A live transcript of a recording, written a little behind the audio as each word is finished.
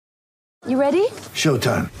You ready?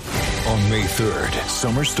 Showtime. On May 3rd,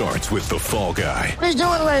 summer starts with The Fall Guy. Let's do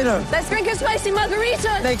it later. Let's drink a spicy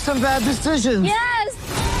margarita. Make some bad decisions. Yes!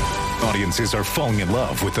 Audiences are falling in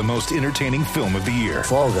love with the most entertaining film of the year.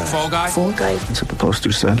 Fall Guy. Fall Guy? Fall guy. That's what the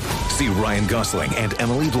poster said. See Ryan Gosling and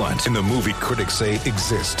Emily Blunt in the movie critics say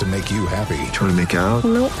exists to make you happy. Trying to make it out?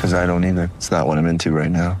 Nope. Because I don't either. It's not what I'm into right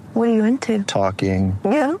now. What are you into? Talking.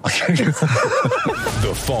 Yeah.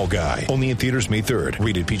 The Fall Guy. Only in theaters May 3rd.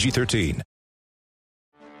 Rated PG-13.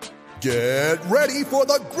 Get ready for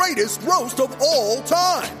the greatest roast of all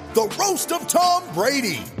time. The Roast of Tom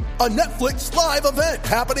Brady. A Netflix live event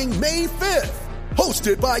happening May 5th.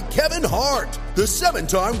 Hosted by Kevin Hart. The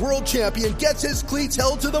 7-time world champion gets his cleats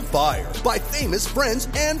held to the fire by famous friends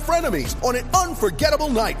and frenemies on an unforgettable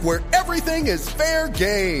night where everything is fair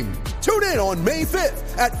game. Tune in on May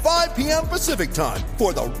 5th at 5 p.m. Pacific time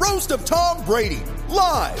for the Roast of Tom Brady.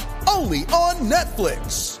 Live only on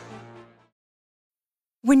Netflix.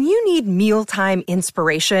 When you need mealtime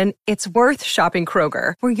inspiration, it's worth shopping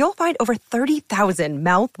Kroger, where you'll find over 30,000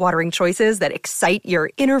 mouth-watering choices that excite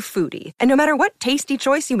your inner foodie. And no matter what tasty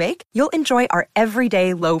choice you make, you'll enjoy our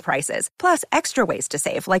everyday low prices, plus extra ways to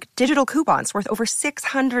save, like digital coupons worth over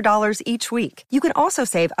 $600 each week. You can also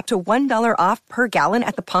save up to $1 off per gallon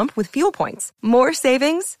at the pump with fuel points. More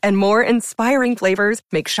savings and more inspiring flavors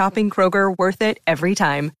make shopping Kroger worth it every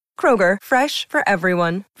time. Kroger, fresh for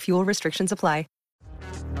everyone. Fuel restrictions apply.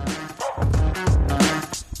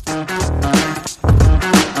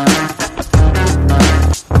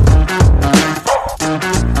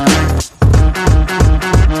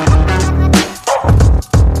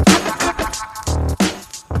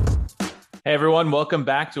 Hey everyone, welcome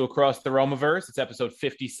back to Across the Romaverse. It's episode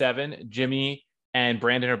 57. Jimmy and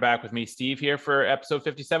Brandon are back with me. Steve here for episode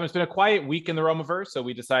 57. It's been a quiet week in the Romaverse, so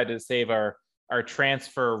we decided to save our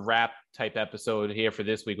transfer wrap type episode here for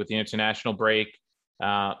this week with the international break.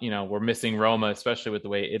 We're missing Roma, especially with the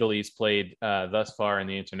way Italy's played thus far in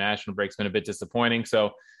the international break. It's been a bit disappointing.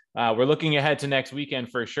 So we're looking ahead to next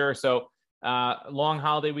weekend for sure. So long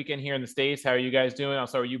holiday weekend here in the States. How are you guys doing? I'll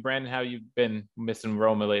start with you, Brandon. How you've been missing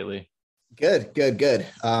Roma lately? Good.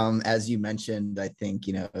 As you mentioned, I think,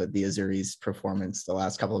 the Azzurri's performance the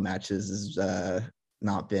last couple of matches has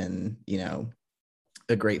not been,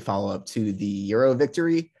 a great follow-up to the Euro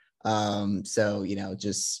victory.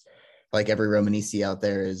 Just like every Romanisi out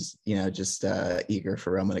there is, eager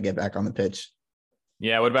for Roma to get back on the pitch.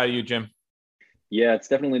 Yeah. What about you, Jim? Yeah, it's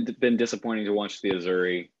definitely been disappointing to watch the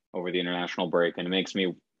Azzurri over the international break. And it makes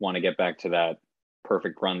me want to get back to that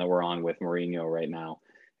perfect run that we're on with Mourinho right now,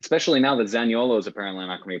 especially now that Zaniolo is apparently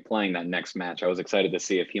not going to be playing that next match. I was excited to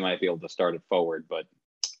see if he might be able to start it forward, but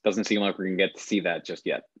doesn't seem like we're going to get to see that just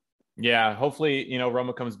yet. Yeah, hopefully,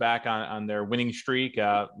 Roma comes back on their winning streak.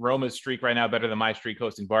 Roma's streak right now better than my streak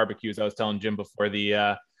hosting barbecues. I was telling Jim before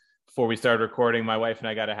we started recording, my wife and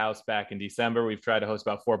I got a house back in December. We've tried to host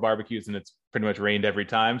about 4 barbecues, and it's pretty much rained every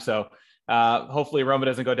time. So hopefully Roma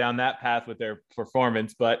doesn't go down that path with their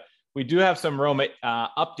performance. But we do have some Roma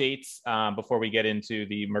updates before we get into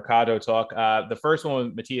the Mercado talk. The first one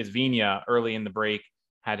was Matias Vigna early in the break,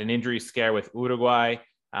 had an injury scare with Uruguay.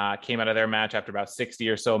 Came out of their match after about 60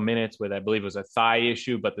 or so minutes with, I believe it was a thigh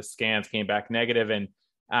issue, but the scans came back negative. And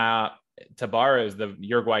Tabarez, the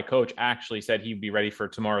Uruguay coach, actually said he'd be ready for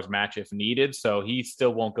tomorrow's match if needed. So he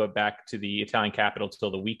still won't go back to the Italian capital till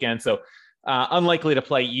the weekend. So unlikely to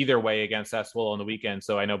play either way against Sassuolo on the weekend.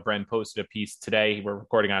 So I know Bren posted a piece today. We're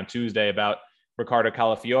recording on Tuesday about Riccardo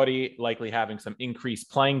Calafiori likely having some increased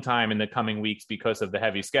playing time in the coming weeks because of the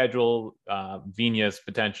heavy schedule, Vigna's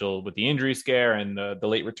potential with the injury scare and the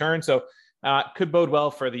late return. So could bode well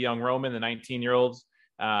for the young Roman, the 19-year-olds.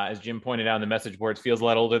 As Jim pointed out in the message boards, feels a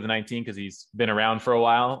lot older than 19 because he's been around for a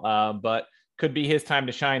while, but could be his time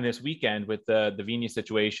to shine this weekend with the Vigna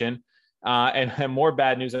situation. And more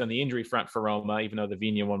bad news on the injury front for Roma, even though the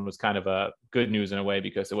Vigna one was kind of a good news in a way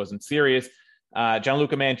because it wasn't serious.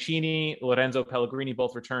 Gianluca Mancini, Lorenzo Pellegrini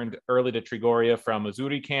both returned early to Trigoria from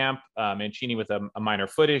Azzurri camp. Mancini with a minor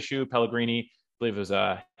foot issue. Pellegrini, I believe it was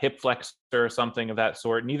a hip flexor or something of that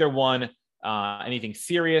sort. Neither one anything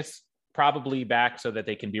serious, probably back so that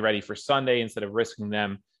they can be ready for Sunday instead of risking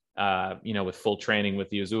them, with full training with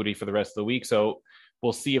the Azzurri for the rest of the week. So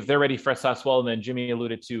we'll see if they're ready for Sassuolo. And then Jimmy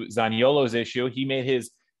alluded to Zaniolo's issue. He made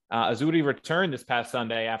his Azzurri returned this past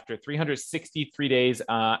Sunday after 363 days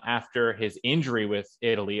after his injury with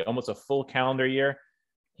Italy, almost a full calendar year.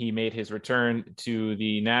 He made his return to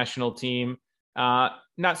the national team. Not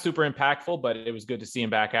super impactful, but it was good to see him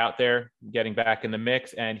back out there, getting back in the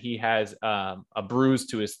mix. And he has a bruise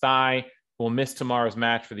to his thigh, will miss tomorrow's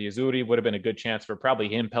match for the Azzurri. Would have been a good chance for probably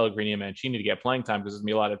him, Pellegrini, and Mancini to get playing time because there's going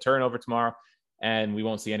to be a lot of turnover tomorrow. And we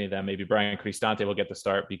won't see any of them. Maybe Brian Cristante will get the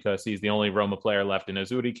start because he's the only Roma player left in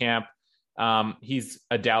Azzurri camp. He's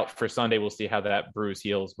a doubt for Sunday. We'll see how that bruise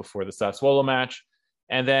heals before the Sassuolo match.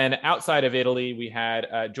 And then outside of Italy, we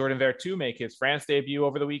had Jordan Veretout make his France debut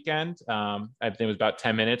over the weekend. I think it was about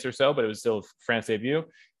 10 minutes or so, but it was still France debut.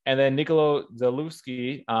 And then Nicolo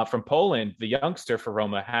Zalewski from Poland, the youngster for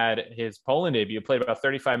Roma, had his Poland debut, played about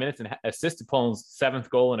 35 minutes and assisted Poland's 7th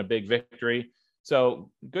goal in a big victory. So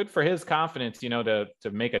good for his confidence, to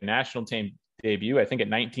make a national team debut. I think at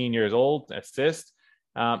 19 years old, assist.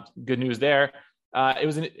 Good news there. It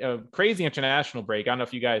was a crazy international break. I don't know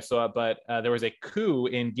if you guys saw it, but there was a coup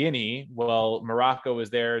in Guinea. Well, Morocco was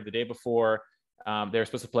there the day before. They were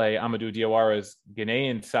supposed to play Amadou Diawara's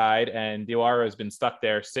Guinean side, and Diawara has been stuck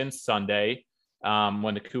there since Sunday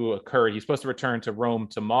when the coup occurred. He's supposed to return to Rome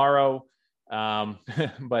tomorrow,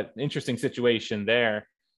 but interesting situation there.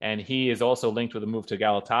 And he is also linked with a move to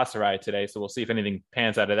Galatasaray today. So we'll see if anything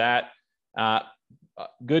pans out of that.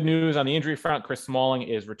 Good news on the injury front. Chris Smalling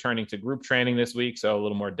is returning to group training this week. So a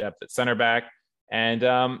little more depth at center back. And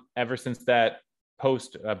ever since that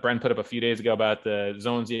post Brent put up a few days ago about the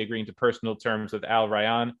Zonzi agreeing to personal terms with Al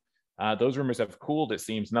Rayyan, those rumors have cooled. It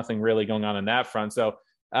seems nothing really going on that front. So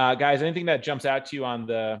guys, anything that jumps out to you on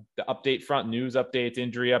the update front, news updates,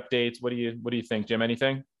 injury updates? What do you think, Jim?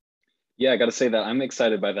 Anything? Yeah, I got to say that I'm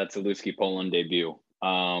excited by that Zalewski Poland debut.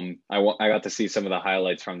 I got to see some of the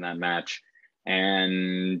highlights from that match,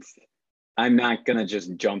 and I'm not going to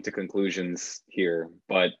just jump to conclusions here,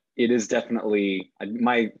 but it is definitely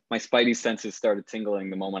my spidey senses started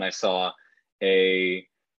tingling the moment I saw a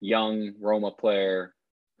young Roma player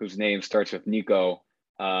whose name starts with Nico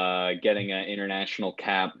getting an international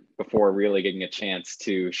cap before really getting a chance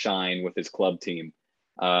to shine with his club team.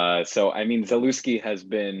 So, I mean, Zalewski has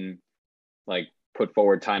been put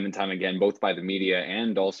forward time and time again, both by the media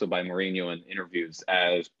and also by Mourinho in interviews,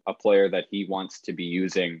 as a player that he wants to be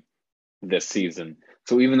using this season.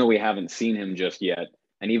 So even though we haven't seen him just yet,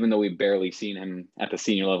 and even though we've barely seen him at the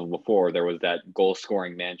senior level before, there was that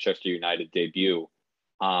goal-scoring Manchester United debut.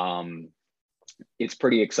 It's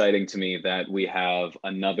pretty exciting to me that we have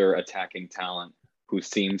another attacking talent who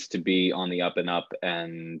seems to be on the up and up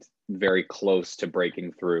and very close to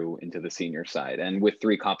breaking through into the senior side. And with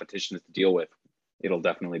 3 competitions to deal with, it'll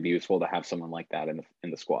definitely be useful to have someone like that in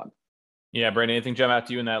the squad. Yeah, Brandon, anything jump out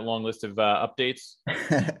to you in that long list of updates?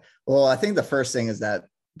 Well, I think the first thing is that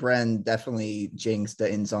Bren definitely jinxed the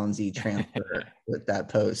Nzonzi transfer with that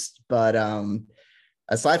post. But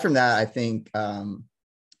aside from that, I think, I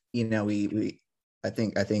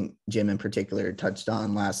think Jim in particular touched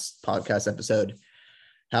on last podcast episode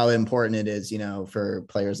how important it is, for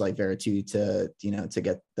players like Veretout to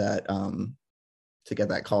get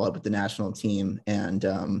that call up with the national team. And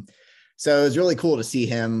so it was really cool to see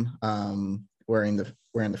him wearing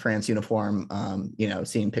the France uniform,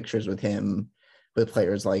 seeing pictures with him with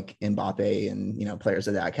players like Mbappe and, players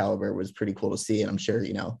of that caliber was pretty cool to see. And I'm sure,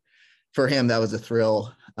 for him, that was a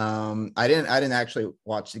thrill. I didn't actually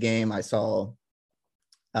watch the game. I saw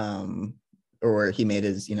or he made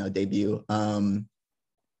his, debut.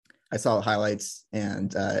 I saw the highlights,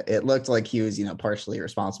 and it looked like he was, partially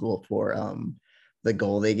responsible for the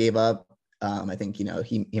goal they gave up. I think, he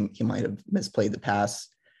might have misplayed the pass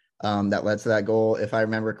that led to that goal, if I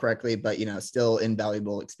remember correctly, but, still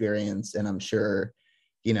invaluable experience. And I'm sure,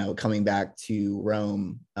 coming back to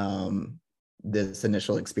Rome, this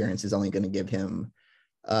initial experience is only going to give him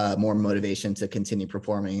more motivation to continue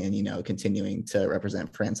performing and, continuing to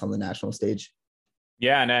represent France on the national stage.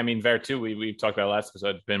 Yeah, and I mean, Veretout, we've talked about last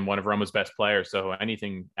episode, has been one of Roma's best players. So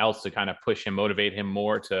anything else to kind of push him, motivate him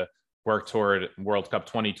more to work toward World Cup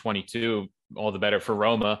 2022, all the better for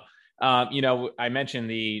Roma. I mentioned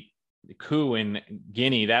the coup in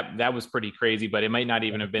Guinea. That was pretty crazy, but it might not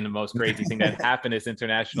even have been the most crazy thing that happened this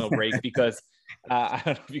international break, because I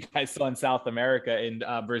don't know if you guys saw in South America, in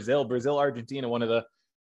Brazil, Argentina, one of the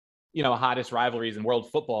hottest rivalries in world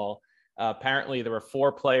football. Apparently there were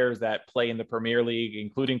 4 players that play in the Premier League,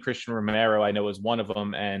 including Christian Romero, I know is one of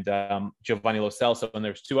them, and Giovanni Lo Celso, and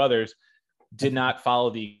there's 2 others, did not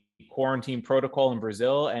follow the quarantine protocol in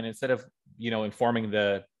Brazil. And instead of, informing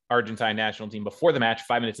the Argentine national team before the match,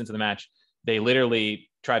 5 minutes into the match, they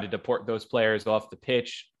literally tried to deport those players off the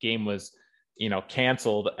pitch. Game was,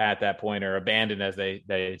 canceled at that point, or abandoned, as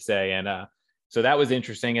they say. And so that was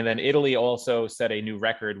interesting. And then Italy also set a new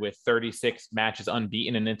record with 36 matches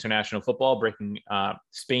unbeaten in international football, breaking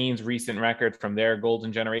Spain's recent record from their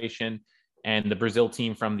golden generation and the Brazil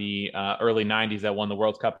team from the early 90s that won the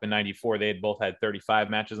World Cup in 94, they had both had 35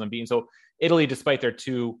 matches unbeaten. So Italy, despite their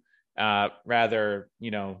two rather,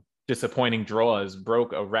 disappointing draws,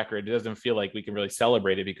 broke a record. It doesn't feel like we can really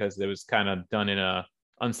celebrate it because it was kind of done in a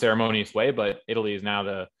unceremonious way, but Italy is now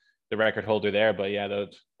the record holder there. But yeah, I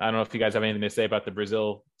don't know if you guys have anything to say about the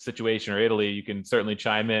Brazil situation or Italy. You can certainly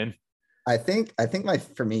chime in. I think my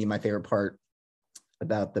favorite part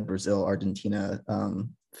about the Brazil Argentina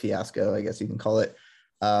fiasco, I guess you can call it,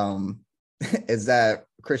 is that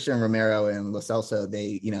Christian Romero and Lo Celso,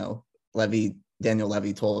 they, Daniel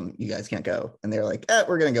Levy told them, you guys can't go, and they're like,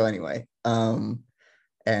 we're gonna go anyway. And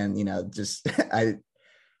just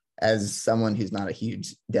as someone who's not a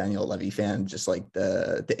huge Daniel Levy fan, just like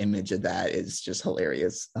the image of that is just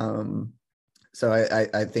hilarious. So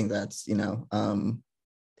I think that's,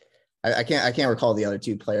 I can't recall the other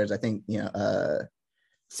two players. I think,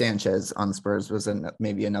 Sanchez on Spurs was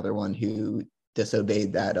maybe another one who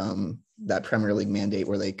disobeyed that Premier League mandate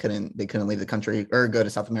where they couldn't leave the country or go to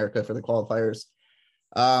South America for the qualifiers.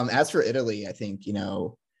 As for Italy, I think,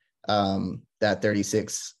 that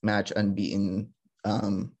 36 match unbeaten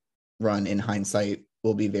run in hindsight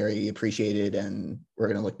will be very appreciated, and we're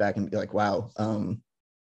going to look back and be like, wow,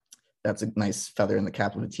 that's a nice feather in the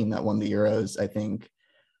cap of a team that won the Euros. I think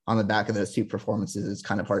on the back of those two performances, it's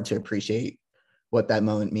kind of hard to appreciate what that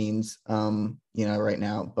moment means, right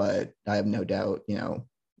now. But I have no doubt,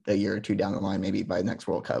 a year or two down the line, maybe by next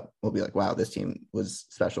World Cup, we'll be like, wow, this team was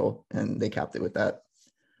special, and they capped it with that.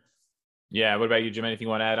 Yeah. What about you, Jim? Anything you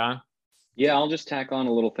want to add on? Yeah, I'll just tack on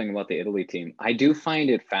a little thing about the Italy team. I do find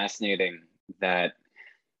it fascinating that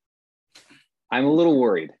I'm a little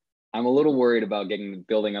worried. I'm a little worried about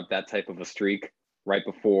building up that type of a streak right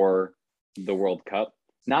before the World Cup.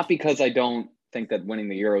 Not because I don't think that winning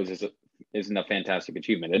the Euros isn't a fantastic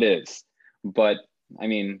achievement. It is. But, I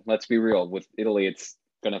mean, let's be real. With Italy, it's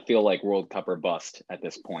going to feel like World Cup or bust at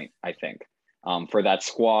this point, I think. For that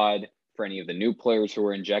squad, for any of the new players who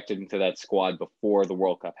were injected into that squad before the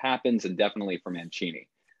World Cup happens, and definitely for Mancini.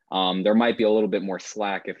 There might be a little bit more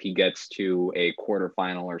slack if he gets to a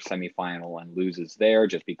quarterfinal or semifinal and loses there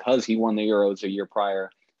just because he won the Euros a year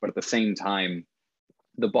prior. But at the same time,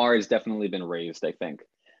 the bar has definitely been raised, I think,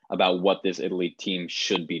 about what this Italy team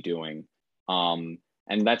should be doing. And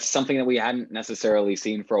that's something that we hadn't necessarily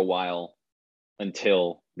seen for a while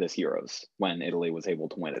until this Euros, when Italy was able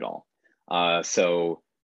to win it all. So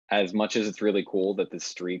as much as it's really cool that this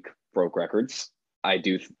streak broke records, I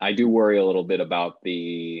do worry a little bit about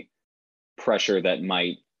the pressure that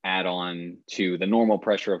might add on to the normal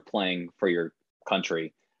pressure of playing for your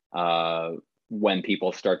country when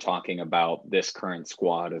people start talking about this current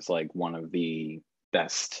squad as like one of the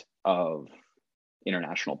best of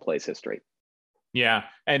international plays history. Yeah,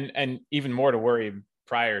 and even more to worry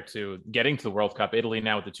prior to getting to the World Cup. Italy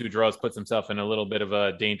now with the two draws puts himself in a little bit of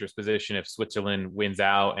a dangerous position if Switzerland wins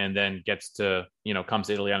out and then gets to, comes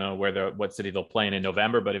to Italy. I don't know what city they'll play in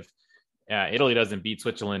November, but if Italy doesn't beat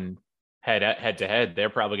Switzerland head to head, they're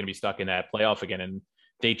probably going to be stuck in that playoff again. And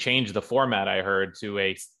they changed the format, I heard,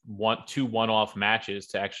 to two one-off matches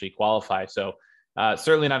to actually qualify. So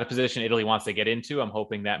certainly not a position Italy wants to get into. I'm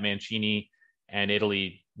hoping that Mancini and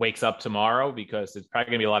Italy wakes up tomorrow, because it's probably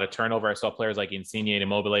going to be a lot of turnover. I saw players like Insigne and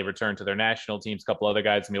Immobile return to their national teams. A couple other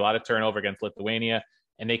guys, going to be a lot of turnover against Lithuania,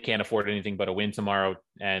 and they can't afford anything but a win tomorrow.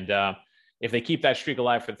 And if they keep that streak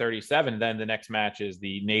alive for 37, then the next match is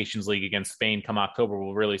the Nations League against Spain come October.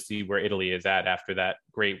 We'll really see where Italy is at after that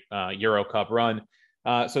great Euro Cup run.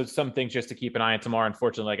 So some things just to keep an eye on tomorrow.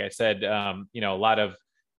 Unfortunately, like I said, a lot of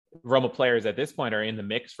Roma players at this point are in the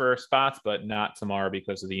mix for spots, but not tomorrow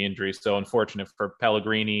because of the injuries. So unfortunate for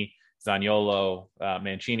Pellegrini, Zaniolo,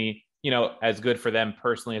 Mancini, as good for them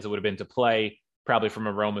personally as it would have been to play. Probably from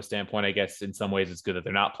a Roma standpoint, I guess in some ways it's good that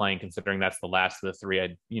they're not playing, considering that's the last of the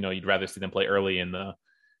three. You'd rather see them play early in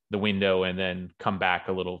the window and then come back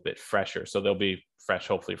a little bit fresher. So they'll be fresh,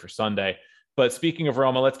 hopefully, for Sunday. But speaking of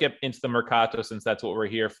Roma, let's get into the Mercato, since that's what we're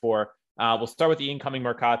here for. We'll start with the incoming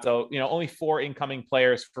Mercato. Only 4 incoming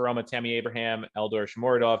players for Roma: Tammy Abraham, Eldor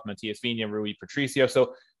Shomurodov, Matias Vigna, Rui Patricio.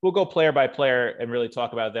 So we'll go player by player and really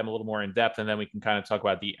talk about them a little more in depth, and then we can kind of talk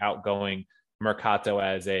about the outgoing Mercato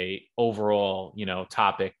as a overall,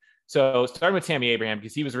 topic. So starting with Tammy Abraham,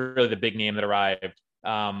 because he was really the big name that arrived.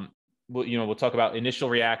 We'll talk about initial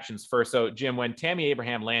reactions first. So Jim, when Tammy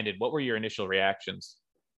Abraham landed, what were your initial reactions?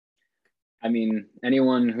 I mean,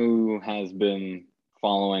 anyone who has been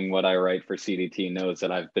following what I write for CDT knows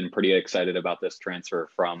that I've been pretty excited about this transfer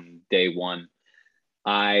from day one.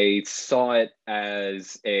 I saw it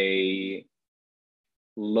as a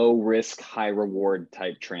low risk, high reward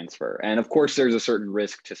type transfer. And of course, there's a certain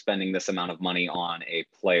risk to spending this amount of money on a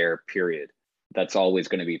player, period. That's always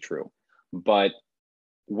going to be true. But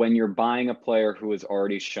when you're buying a player who has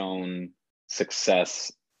already shown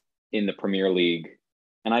success in the Premier League,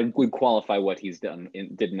 and I would qualify what he's did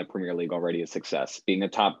in the Premier League already as success, being a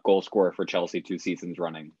top goal scorer for Chelsea 2 seasons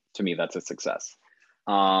running, to me, that's a success.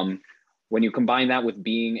 When you combine that with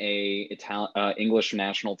being a English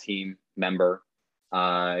national team member,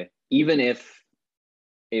 even if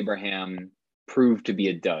Abraham proved to be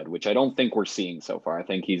a dud, which I don't think we're seeing so far, I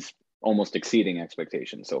think he's almost exceeding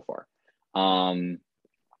expectations so far.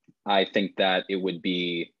 I think that it would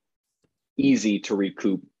be easy to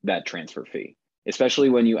recoup that transfer fee, especially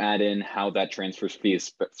when you add in how that transfer fee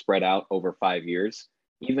is spread out over 5 years.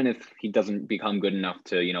 Even if he doesn't become good enough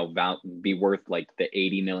to, be worth like the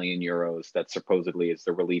 80 million euros that supposedly is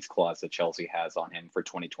the release clause that Chelsea has on him for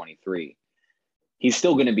 2023, he's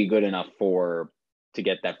still going to be good enough to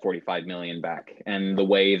get that 45 million back. And the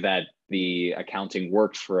way that the accounting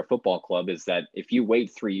works for a football club is that if you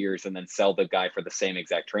wait 3 years and then sell the guy for the same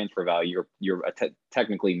exact transfer value, you're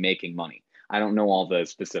technically making money. I don't know all the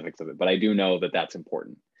specifics of it, but I do know that that's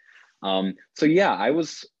important. So yeah,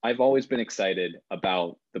 I've always been excited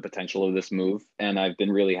about the potential of this move. And I've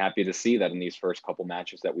been really happy to see that in these first couple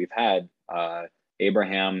matches that we've had,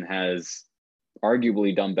 Abraham has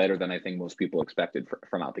arguably done better than I think most people expected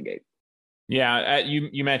from out the gate. Yeah,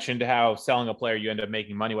 you mentioned how selling a player, you end up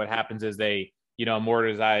making money. What happens is they,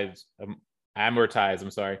 amortize,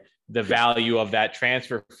 the value of that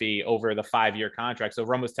transfer fee over the 5-year contract. So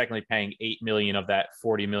Rome was technically paying 8 million of that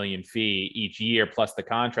 40 million fee each year plus the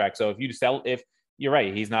contract. So if you're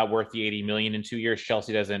right, he's not worth the 80 million in 2 years,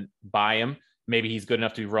 Chelsea doesn't buy him. Maybe he's good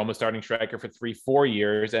enough to be Roma's starting striker for 3-4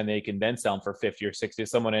 years, and they can then sell him for 50 or 60 to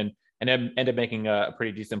someone and end up making a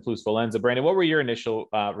pretty decent plus Valenza. Brandon, what were your initial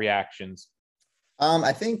reactions?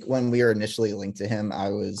 I think when we were initially linked to him,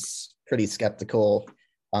 I was pretty skeptical.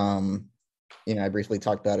 I briefly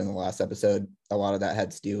talked about in the last episode, a lot of that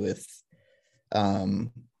had to do with, if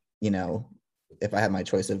I had my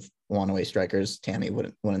choice of one-away strikers, Tammy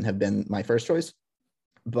wouldn't have been my first choice.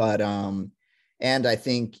 But, and I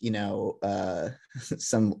think,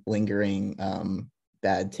 some lingering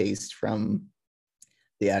bad taste from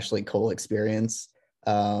the Ashley Cole experience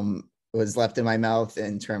was left in my mouth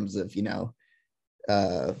in terms of,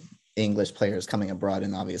 English players coming abroad.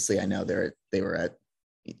 And obviously I know they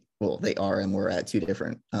are and were at 2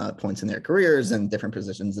 different points in their careers and different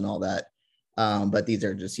positions and all that. But these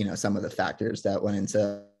are just, some of the factors that went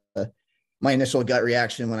into my initial gut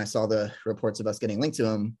reaction when I saw the reports of us getting linked to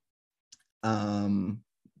him.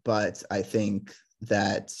 But I think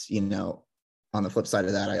that, on the flip side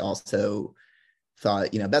of that, I also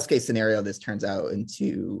thought, best case scenario, this turns out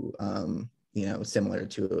into, similar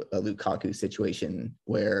to a Lukaku situation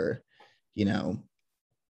where,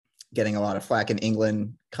 getting a lot of flack in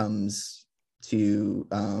England, comes to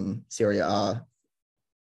Serie A,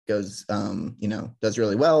 goes, does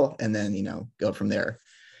really well, and then, go from there.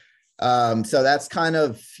 So that's kind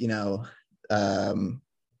of,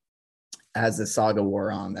 as the saga wore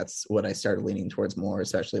on, that's what I started leaning towards more,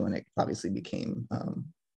 especially when it obviously became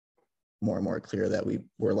more and more clear that we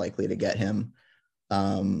were likely to get him.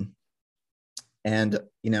 And,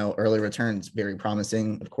 early returns, very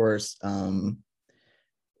promising, of course.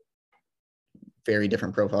 Very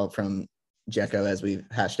different profile from Dzeko, as we've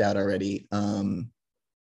hashed out already. But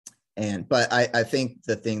I think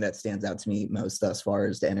the thing that stands out to me most thus far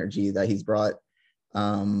is the energy that he's brought.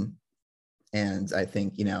 And I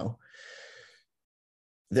think,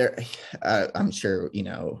 I'm sure,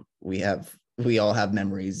 we all have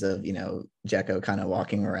memories of, Dzeko kind of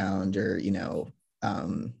walking around or,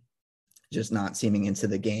 just not seeming into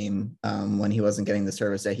the game when he wasn't getting the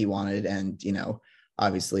service that he wanted. And,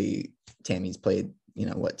 obviously Tammy's played,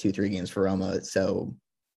 2-3 games for Roma. So,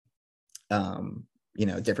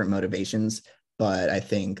 different motivations, but I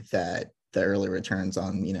think that the early returns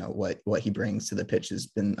on, what he brings to the pitch has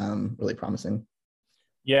been really promising.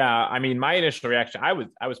 Yeah, I mean, my initial reaction,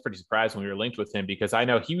 I was pretty surprised when we were linked with him, because I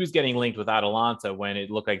know he was getting linked with Atalanta when it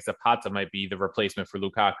looked like Zapata might be the replacement for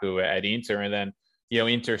Lukaku at Inter, and then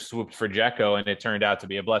Inter swooped for Dzeko, and it turned out to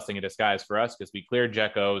be a blessing in disguise for us because we cleared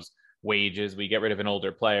Dzeko's wages, we get rid of an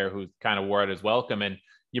older player who kind of wore out his welcome, and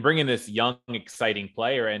you bring in this young, exciting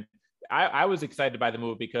player. And I was excited by the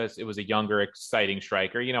move because it was a younger, exciting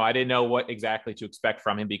striker. I didn't know what exactly to expect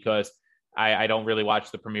from him because I don't really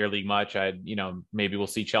watch the Premier League much. Maybe we'll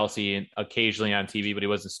see Chelsea occasionally on TV, but he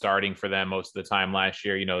wasn't starting for them most of the time last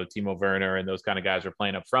year. Timo Werner and those kind of guys were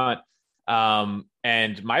playing up front.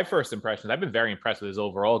 And my first impressions, I've been very impressed with his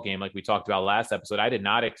overall game. Like we talked about last episode, I did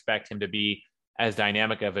not expect him to be as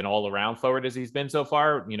dynamic of an all-around forward as he's been so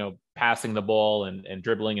far, passing the ball and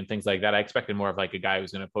dribbling and things like that. I expected more of like a guy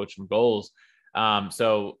who's going to poach some goals.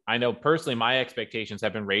 So I know personally my expectations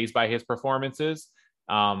have been raised by his performances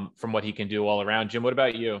from what he can do all around. Jim, what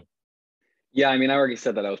about you? Yeah, I mean, I already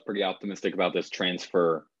said that I was pretty optimistic about this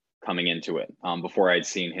transfer coming into it before I'd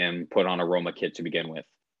seen him put on a Roma kit to begin with.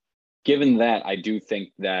 Given that, I do think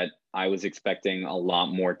that I was expecting a lot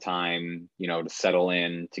more time, to settle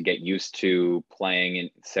in, to get used to playing in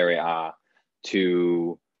Serie A,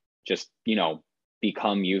 to just,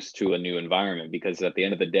 become used to a new environment, because at the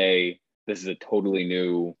end of the day, this is a totally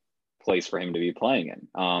new place for him to be playing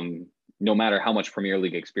in. No matter how much Premier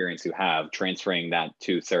League experience you have, transferring that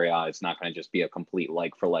to Serie A is not going to just be a complete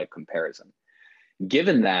like-for-like comparison.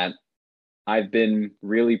 Given that, I've been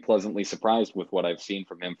really pleasantly surprised with what I've seen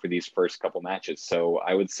from him for these first couple matches. So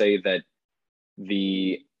I would say that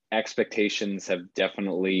the expectations have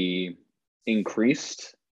definitely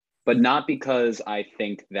increased, but not because I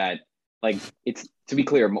think that, it's, to be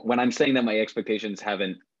clear, when I'm saying that my expectations have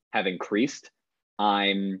increased,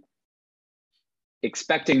 I'm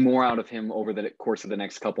expecting more out of him over the course of the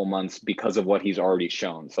next couple months because of what he's already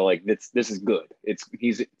shown. So this is good.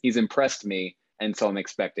 He's impressed me, and so I'm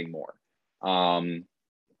expecting more.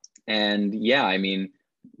 And yeah, I mean,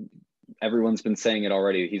 everyone's been saying it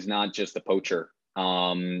already. He's not just a poacher.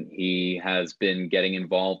 He has been getting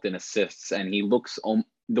involved in assists, and he looks,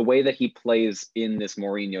 the way that he plays in this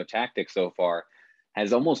Mourinho tactic so far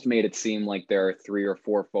has almost made it seem like there are 3 or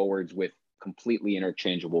 4 forwards with completely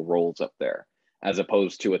interchangeable roles up there, as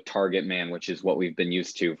opposed to a target man, which is what we've been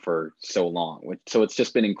used to for so long. So it's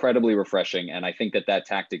just been incredibly refreshing. And I think that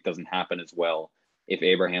tactic doesn't happen as well if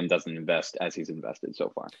Abraham doesn't invest as he's invested so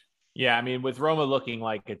far. Yeah, I mean, with Roma looking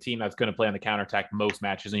like a team that's going to play on the counterattack most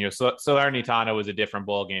matches, and Salernitana was a different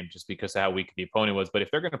ball game just because of how weak the opponent was. But if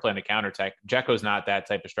they're going to play on the counterattack, Dzeko's not that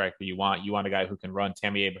type of striker you want. You want a guy who can run.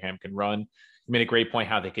 Tammy Abraham can run. You made a great point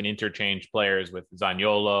how they can interchange players with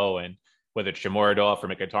Zaniolo, and whether it's Shomurodov or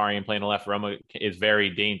Mkhitaryan playing the left. Roma is very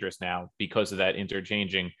dangerous now because of that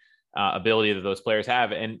interchanging ability that those players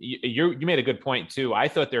have. And you made a good point too. I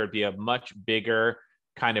thought there would be a much bigger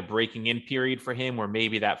kind of breaking in period for him, where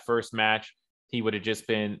maybe that first match he would have just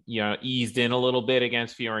been, eased in a little bit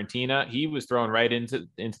against Fiorentina. He was thrown right into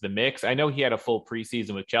the mix. I know he had a full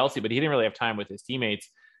preseason with Chelsea, but he didn't really have time with his teammates.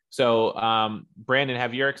 So, Brandon,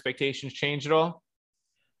 have your expectations changed at all?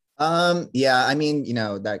 Yeah, I mean,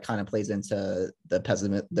 that kind of plays into the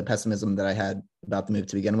pessimism that I had about the move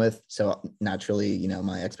to begin with. So naturally,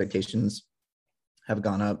 my expectations have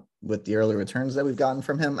gone up with the early returns that we've gotten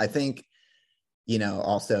from him. I think,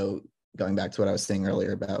 also going back to what I was saying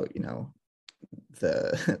earlier about,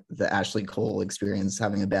 the Ashley Cole experience,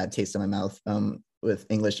 having a bad taste in my mouth with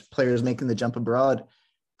English players making the jump abroad,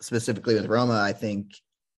 specifically with Roma. I think,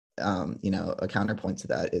 a counterpoint to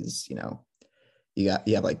that is, you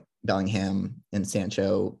have like Bellingham and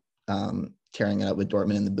Sancho carrying it up with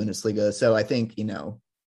Dortmund in the Bundesliga. So I think,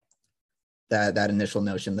 that initial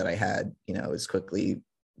notion that I had, is quickly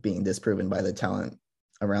being disproven by the talent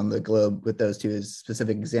around the globe with those two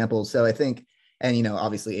specific examples. So I think, and,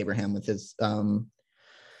 obviously Abraham with his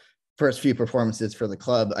first few performances for the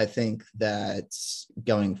club, I think that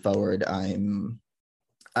going forward,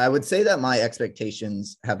 I would say that my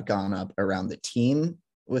expectations have gone up around the team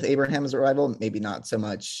with Abraham's arrival, maybe not so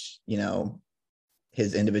much,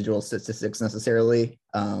 his individual statistics necessarily.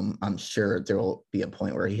 I'm sure there will be a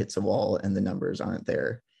point where he hits a wall and the numbers aren't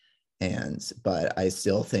there. But I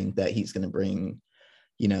still think that he's going to bring,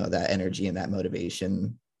 that energy and that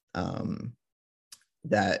motivation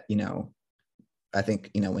that, I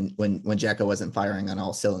think, when Dzeko wasn't firing on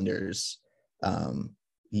all cylinders,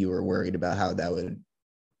 you were worried about how that would,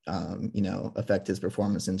 affect his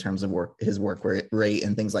performance in terms of his work rate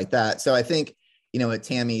and things like that. So I think, at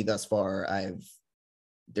Tammy thus far,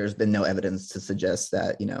 there's been no evidence to suggest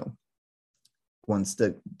that, once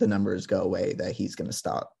the numbers go away, that he's going to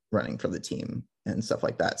stop running for the team and stuff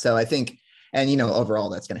like that. So I think, and, overall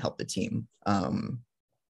that's going to help the team.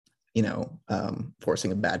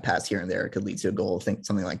 Forcing a bad pass here and there could lead to a goal,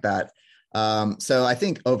 something like that. So I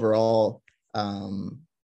think overall, I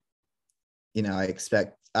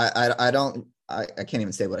expect, I can't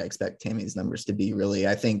even say what I expect Tammy's numbers to be really.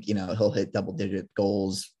 I think, he'll hit double-digit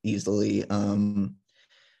goals easily,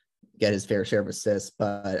 get his fair share of assists.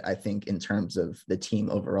 But I think in terms of the team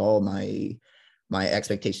overall, my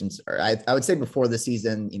expectations are, I would say before the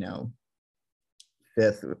season,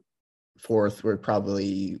 5th, 4th were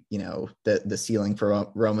probably, the ceiling for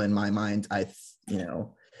Roma in my mind.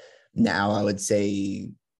 now I would say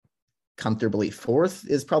comfortably fourth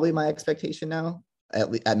is probably my expectation now,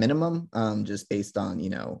 at minimum, just based on,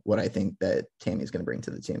 what I think that Tammy's going to bring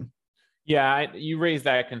to the team. Yeah, you raised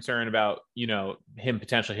that concern about, him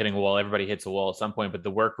potentially hitting a wall. Everybody hits a wall at some point, but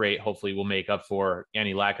the work rate hopefully will make up for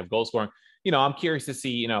any lack of goal scoring. I'm curious to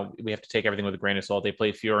see, we have to take everything with a grain of salt. They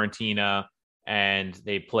played Fiorentina and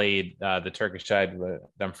they played the Turkish side.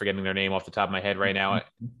 I'm forgetting their name off the top of my head right now.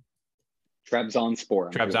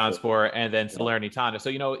 Trabzonspor. And then Salernitana.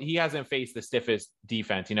 So, he hasn't faced the stiffest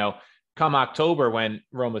defense. Come October when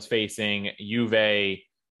Roma's facing Juve,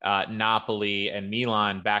 Napoli, and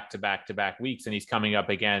Milan back-to-back weeks, and he's coming up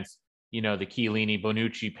against, the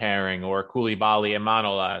Chiellini-Bonucci pairing, or Koulibaly and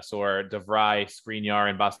Manolas, or De Vrij, Skriniar,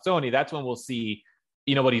 and Bastoni. That's when we'll see,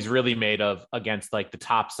 what he's really made of against like the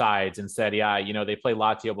top sides in Serie A. They play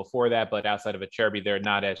Lazio before that, but outside of Acerbi, they're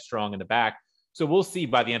not as strong in the back. So we'll see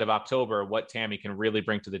by the end of October what Tammy can really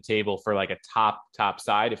bring to the table for like a top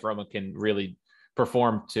side, if Roma can really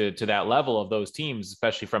perform to that level of those teams,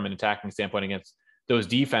 especially from an attacking standpoint against those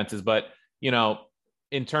defenses. But,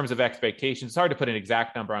 in terms of expectations, it's hard to put an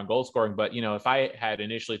exact number on goal scoring, but, if I had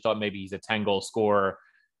initially thought maybe he's a 10-goal scorer,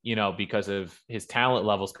 because of his talent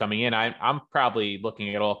levels coming in, I'm probably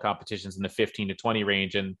looking at all competitions in the 15 to 20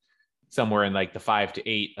 range and somewhere in like the 5 to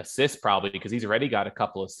 8 assists, probably, because he's already got a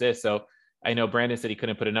couple assists. So I know Brandon said he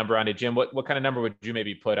couldn't put a number on it. Jim, what kind of number would you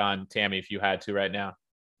maybe put on Tammy if you had to right now?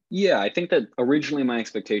 Yeah, I think that originally my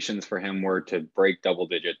expectations for him were to break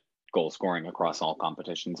double-digit goal scoring across all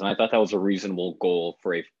competitions. And I thought that was a reasonable goal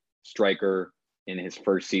for a striker in his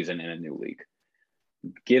first season in a new league.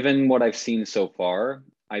 Given what I've seen so far,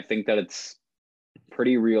 I think that it's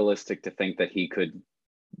pretty realistic to think that he could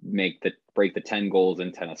break the 10 goals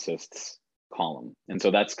and 10 assists column. And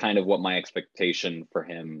so that's kind of what my expectation for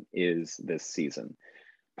him is this season.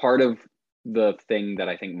 Part of the thing that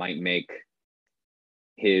I think might make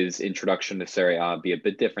his introduction to Serie A be a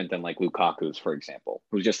bit different than like Lukaku's, for example,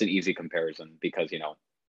 who's just an easy comparison because,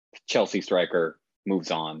 Chelsea striker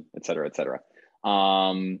moves on, et cetera,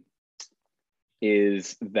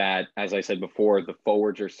 is that, as I said before, the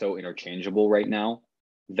forwards are so interchangeable right now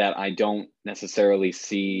that I don't necessarily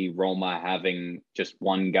see Roma having just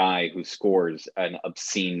one guy who scores an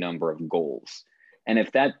obscene number of goals. And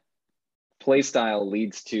if that play style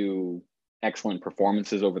leads to excellent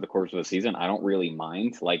performances over the course of the season, I don't really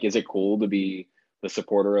mind. Like, is it cool to be the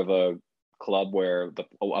supporter of a club where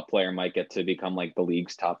a player might get to become like the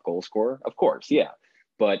league's top goal scorer? Of course, yeah.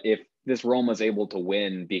 But if this Roma is able to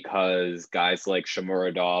win because guys like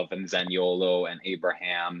Shomurodov and Zaniolo and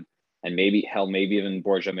Abraham and maybe even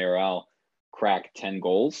Borja Mayoral crack 10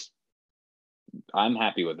 goals, I'm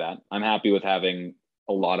happy with that. I'm happy with having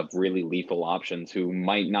a lot of really lethal options who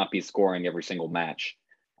might not be scoring every single match.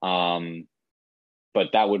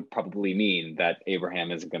 But that would probably mean that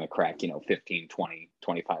Abraham isn't going to crack, 15, 20,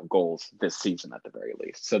 25 goals this season at the very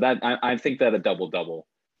least. So that I think that a double-double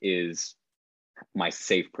is my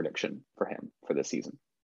safe prediction for him for this season.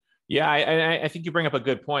 Yeah, I think you bring up a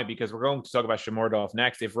good point, because we're going to talk about Shomurodov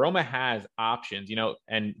next. If Roma has options,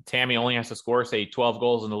 and Tammy only has to score, say, 12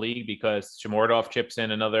 goals in the league because Shomurodov chips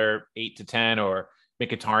in another 8 to 10, or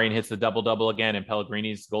Mkhitaryan hits the double-double again, and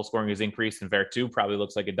Pellegrini's goal scoring is increased, and Vertu probably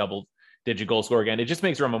looks like a double-digit goal scorer again. It just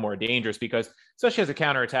makes Roma more dangerous, because especially as a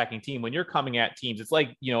counter-attacking team, when you're coming at teams, it's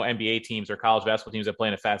like, NBA teams or college basketball teams that play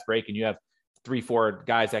in a fast break, and you have 3-4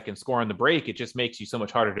 guys that can score on the break. It just makes you so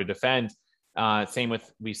much harder to defend. Same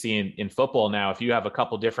with we see in football now. If you have a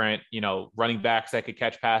couple different, running backs that could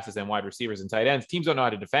catch passes and wide receivers and tight ends, teams don't know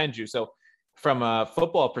how to defend you. So from a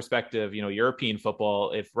football perspective, European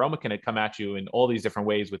football, if Roma can come at you in all these different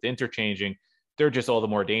ways with interchanging, they're just all the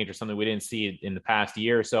more dangerous, something we didn't see in the past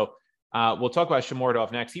year. So we'll talk about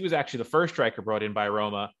Shomurodov next. He was actually the first striker brought in by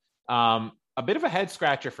Roma. A bit of a head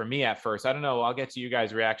scratcher for me at first. I don't know. I'll get to you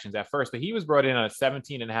guys' reactions at first, but he was brought in on a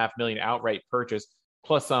 $17.5 million outright purchase,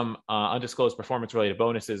 plus some undisclosed performance-related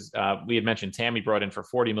bonuses. We had mentioned Tammy brought in for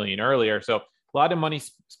 $40 million earlier. So a lot of money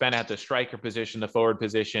spent at the striker position, the forward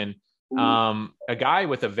position. A guy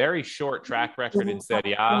with a very short track record in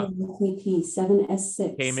Serie A.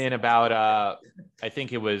 Came in about, I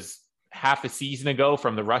think it was half a season ago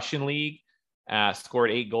from the Russian league.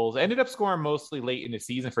 Scored 8 goals, ended up scoring mostly late in the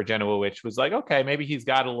season for Genoa, which was like, okay, maybe he's a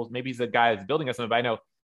guy that's building us something. But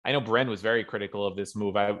I know Bren was very critical of this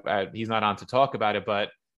move. He's not on to talk about it, but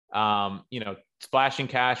splashing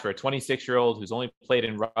cash for a 26-year-old who's only played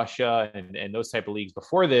in Russia and those type of leagues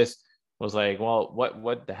before this was like, well,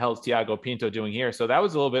 what the hell is Thiago Pinto doing here? So that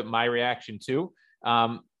was a little bit my reaction too.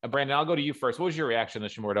 Brandon, I'll go to you first. What was your reaction to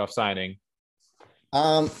Shomurodov signing?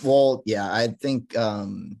 Well, yeah, I think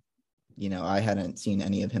I hadn't seen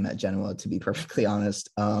any of him at Genoa, to be perfectly honest.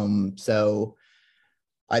 So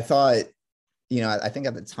I thought, I think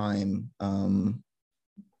at the time,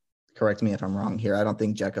 correct me if I'm wrong here, I don't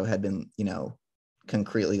think Dzeko had been,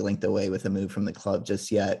 concretely linked away with a move from the club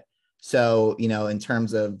just yet. So, in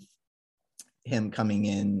terms of him coming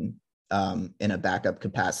in a backup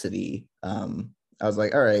capacity, I was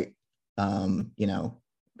like, all right,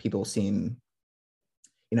 people seem,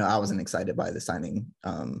 I wasn't excited by the signing,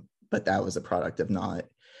 but that was a product of not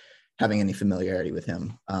having any familiarity with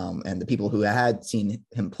him. And the people who had seen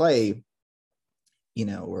him play,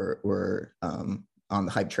 were on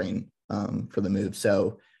the hype train for the move.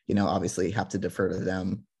 So, obviously have to defer to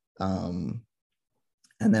them. And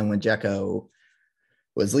then when Dzeko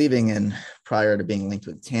was leaving and prior to being linked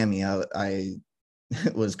with Tammy, I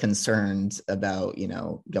was concerned about,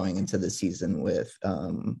 going into the season with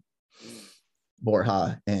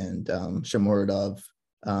Borja and Shomurodov,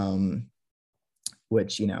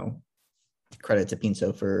 which, credit to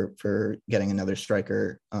Pinto for getting another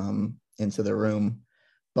striker into the room.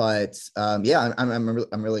 But I'm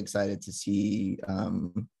really excited to see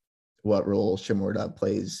what role Shomurodov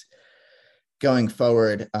plays going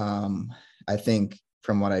forward. I think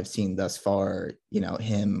from what I've seen thus far,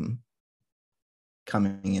 him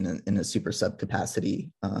coming in a super sub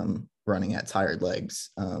capacity, running at tired legs,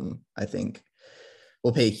 I think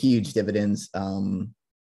will pay huge dividends.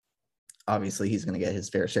 Obviously he's going to get his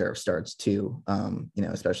fair share of starts too,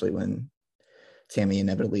 especially when Tammy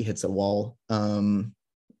inevitably hits a wall.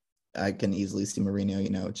 I can easily see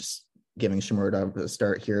Mourinho, just giving Shomurodov a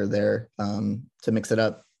start here or there to mix it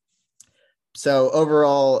up. So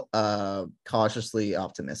overall, cautiously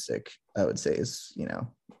optimistic, I would say is,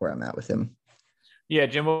 where I'm at with him. Yeah,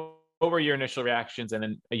 Jim, what were your initial reactions? And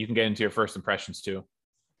then you can get into your first impressions too.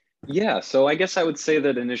 Yeah, so I guess I would say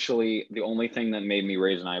that initially the only thing that made me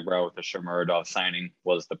raise an eyebrow with the Shomurodov signing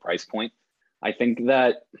was the price point. I think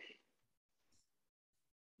that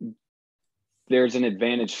there's an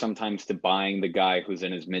advantage sometimes to buying the guy who's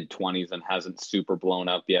in his mid-20s and hasn't super blown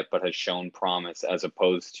up yet, but has shown promise, as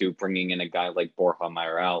opposed to bringing in a guy like Borja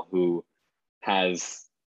Mayoral, who has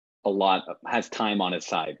time on his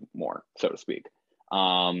side more, so to speak.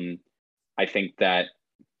 I think that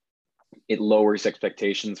it lowers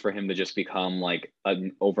expectations for him to just become like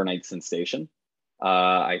an overnight sensation.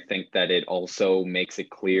 I think that it also makes it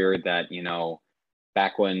clear that,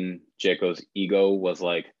 back when Dzeko's ego was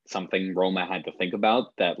like something Roma had to think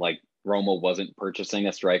about, that like Roma wasn't purchasing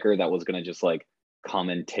a striker that was going to just like come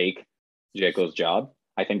and take Dzeko's job.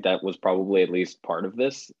 I think that was probably at least part of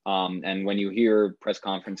this. And when you hear press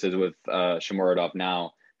conferences with Shomurodov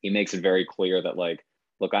now, he makes it very clear that like,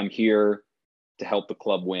 look, I'm here to help the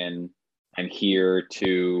club win. I'm here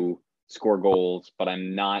to score goals, but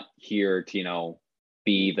I'm not here to,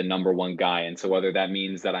 be the number one guy. And so whether that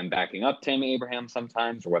means that I'm backing up Tammy Abraham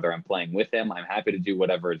sometimes, or whether I'm playing with him, I'm happy to do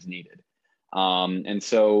whatever is needed. And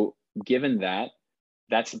so given that,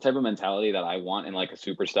 that's the type of mentality that I want in like a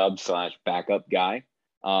super sub / backup guy,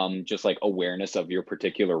 just like awareness of your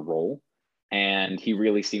particular role. And he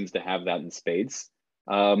really seems to have that in spades.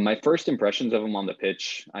 My first impressions of him on the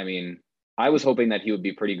pitch, I mean, I was hoping that he would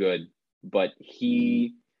be pretty good, but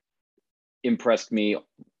he impressed me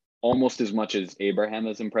almost as much as Abraham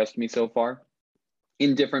has impressed me so far,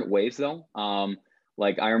 in different ways though.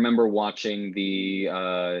 Like I remember watching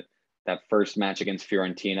that first match against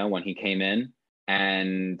Fiorentina when he came in,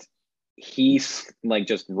 and he like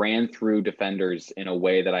just ran through defenders in a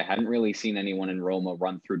way that I hadn't really seen anyone in Roma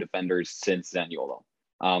run through defenders since Zaniolo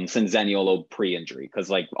pre-injury,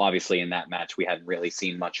 because like obviously in that match we hadn't really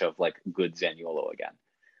seen much of like good Zaniolo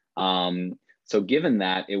again. So given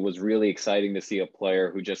that, it was really exciting to see a player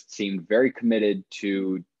who just seemed very committed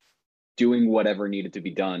to doing whatever needed to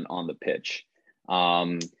be done on the pitch.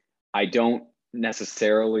 I don't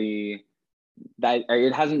necessarily, that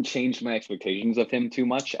it hasn't changed my expectations of him too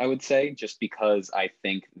much, I would say, just because I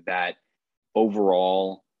think that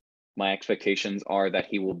overall my expectations are that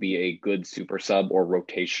he will be a good super sub or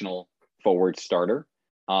rotational forward starter.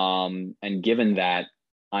 And given that,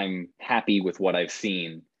 I'm happy with what I've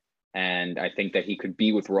seen. And I think that he could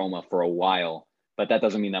be with Roma for a while, but that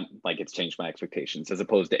doesn't mean that like it's changed my expectations, as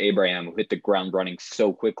opposed to Abraham, who hit the ground running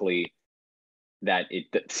so quickly that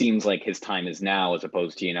it seems like his time is now, as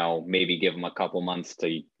opposed to, maybe give him a couple months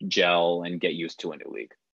to gel and get used to a new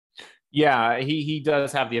league. Yeah, he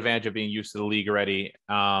does have the advantage of being used to the league already.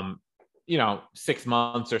 6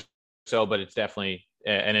 months or so, but it's definitely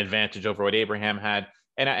an advantage over what Abraham had.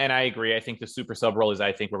 And I agree. I think the super sub role is,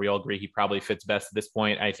 I think, where we all agree he probably fits best at this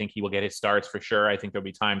point. I think he will get his starts for sure. I think there'll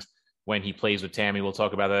be times when he plays with Tammy. We'll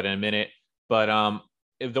talk about that in a minute. But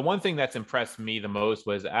the one thing that's impressed me the most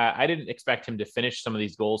was I didn't expect him to finish some of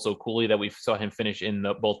these goals so coolly that we saw him finish in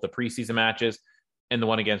both the preseason matches and the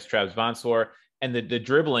one against Trabzonspor. And the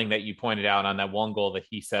dribbling that you pointed out on that one goal that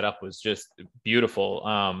he set up was just beautiful,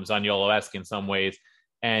 Zaniolo-esque in some ways.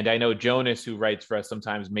 And I know Jonas, who writes for us,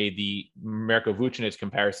 sometimes made the Mirko Vucinic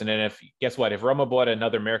comparison. And guess what? If Roma bought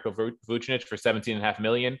another Mirko Vucinic for 17.5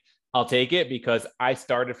 million, I'll take it, because I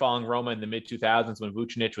started following Roma in the mid 2000s when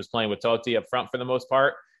Vucinic was playing with Totti up front for the most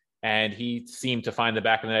part. And he seemed to find the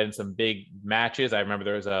back of the net in some big matches. I remember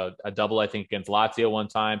there was a double, I think, against Lazio one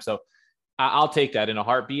time. So I'll take that in a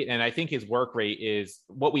heartbeat. And I think his work rate is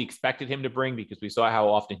what we expected him to bring, because we saw how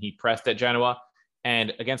often he pressed at Genoa.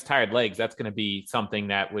 And against tired legs, that's going to be something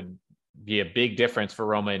that would be a big difference for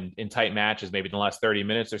Roma in tight matches, maybe in the last 30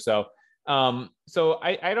 minutes or so. So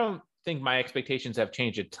I don't think my expectations have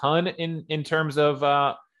changed a ton in terms of,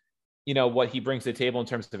 what he brings to the table in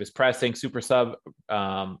terms of his pressing, super sub,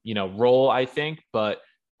 role, I think. But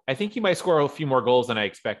I think he might score a few more goals than I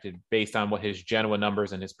expected based on what his Genoa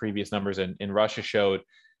numbers and his previous numbers in Russia showed.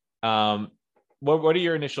 What are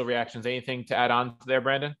your initial reactions? Anything to add on there,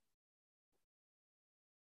 Brandon?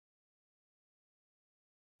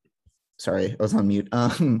 Sorry, I was on mute.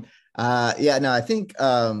 I think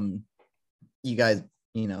you guys,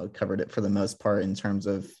 covered it for the most part in terms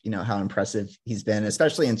of, how impressive he's been,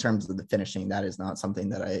 especially in terms of the finishing. That is not something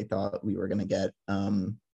that I thought we were going to get,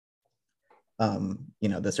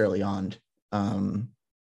 this early on.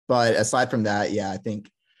 But aside from that, I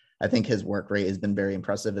think his work rate has been very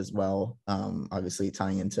impressive as well. Obviously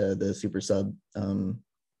tying into the super sub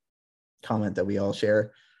comment that we all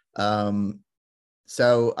share.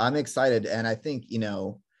 So I'm excited. And I think,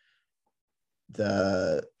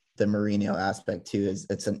 the Mourinho aspect too is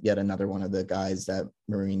yet another one of the guys that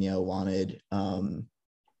Mourinho wanted. I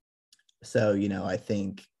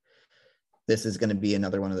think this is going to be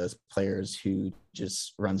another one of those players who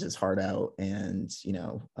just runs his heart out and,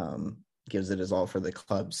 gives it his all for the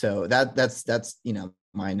club. So that's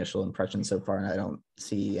my initial impression so far. And I don't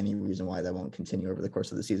see any reason why that won't continue over the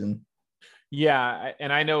course of the season. Yeah,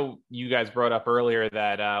 and I know you guys brought up earlier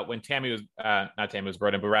that when Tammy was not Tammy was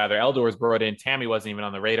brought in, but rather Eldor was brought in, Tammy wasn't even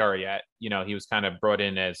on the radar yet. He was kind of brought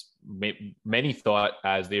in as many thought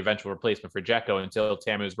as the eventual replacement for Dzeko until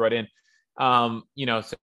Tammy was brought in. So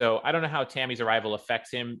I don't know how Tammy's arrival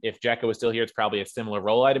affects him. If Dzeko is still here, it's probably a similar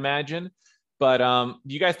role, I'd imagine. But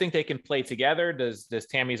do you guys think they can play together? Does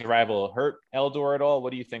Tammy's arrival hurt Eldor at all?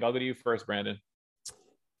 What do you think? I'll go to you first, Brandon.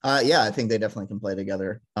 I think they definitely can play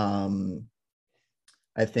together.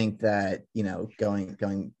 I think that, going,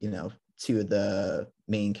 to the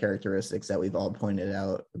main characteristics that we've all pointed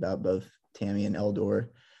out about both Tammy and Eldor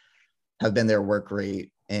have been their work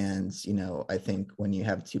rate. And, I think when you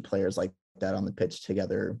have two players like that on the pitch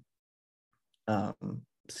together,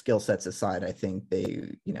 skill sets aside, I think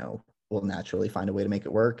they, will naturally find a way to make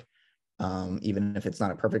it work. Even if it's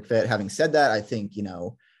not a perfect fit. Having said that, I think,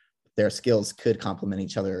 their skills could complement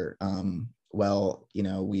each other well.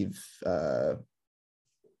 We've,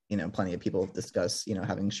 plenty of people discuss,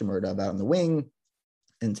 having Shomurodov out on the wing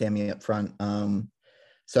and Tammy up front.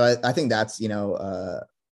 So I think that's, a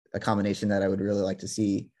combination that I would really like to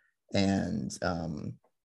see. And,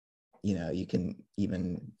 you can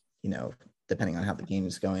even, depending on how the game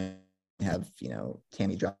is going, have,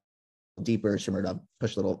 Tammy drop deeper, Shomurodov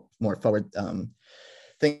push a little more forward,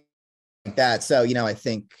 thing like that. So, I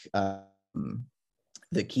think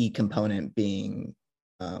the key component being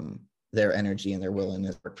their energy and their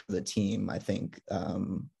willingness to work for the team. I think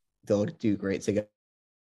they'll do great together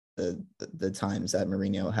the times that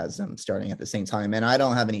Mourinho has them starting at the same time. And I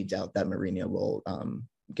don't have any doubt that Mourinho will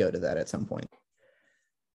go to that at some point.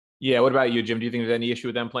 Yeah. What about you, Jim? Do you think there's any issue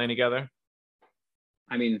with them playing together?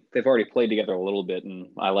 I mean, they've already played together a little bit, and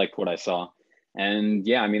I liked what I saw. And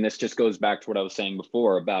this just goes back to what I was saying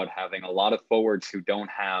before about having a lot of forwards who don't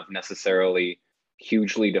have necessarily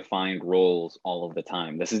hugely defined roles all of the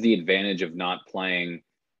time. This is the advantage of not playing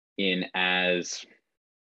in as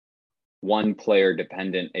one player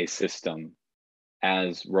dependent a system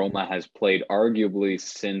as Roma has played arguably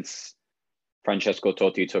since Francesco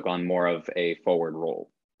Totti took on more of a forward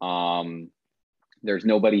role. There's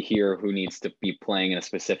nobody here who needs to be playing in a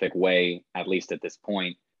specific way, at least at this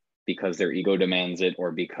point, because their ego demands it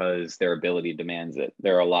or because their ability demands it.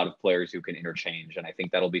 There are a lot of players who can interchange. And I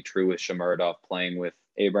think that'll be true with Shomurodov playing with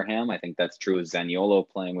Abraham. I think that's true with Zaniolo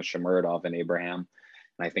playing with Shomurodov and Abraham.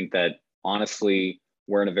 And I think that, honestly,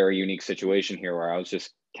 we're in a very unique situation here where I was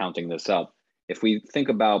just counting this up. If we think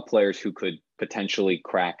about players who could potentially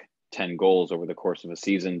crack 10 goals over the course of a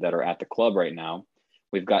season that are at the club right now,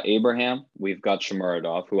 we've got Abraham, we've got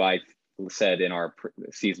Shomurodov, who I said in our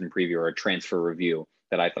season preview or transfer review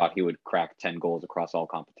that I thought he would crack 10 goals across all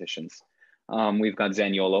competitions. We've got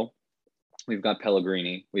Zaniolo, we've got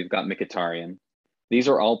Pellegrini, we've got Mkhitaryan. These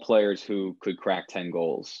are all players who could crack 10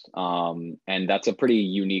 goals. And that's a pretty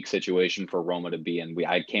unique situation for Roma to be in.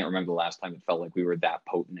 I can't remember the last time it felt like we were that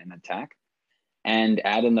potent in attack. And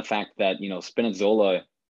add in the fact that, Spinazzola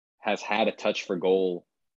has had a touch for goal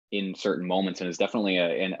in certain moments and is definitely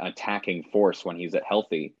an attacking force when he's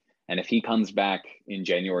healthy. And if he comes back in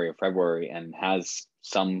January or February and has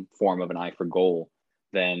some form of an eye for goal,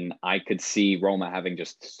 then I could see Roma having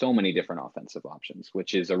just so many different offensive options,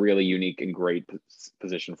 which is a really unique and great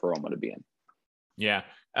position for Roma to be in. Yeah.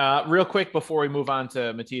 Real quick before we move on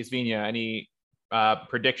to Matias Vigna, any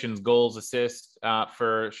predictions, goals, assists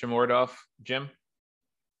for Shomurodov, Jim?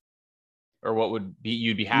 Or what would be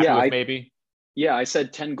you'd be happy with maybe? Yeah, I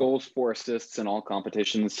said 10 goals, 4 assists in all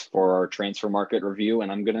competitions for our transfer market review,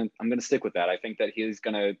 and I'm gonna stick with that. I think that he's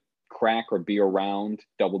gonna crack or be around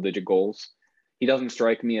double-digit goals. He doesn't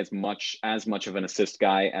strike me as much of an assist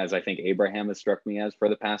guy as I think Abraham has struck me as for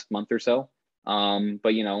the past month or so.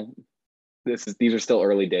 But these are still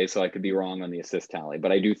early days, so I could be wrong on the assist tally.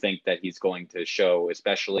 But I do think that he's going to show,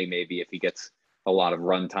 especially maybe if he gets a lot of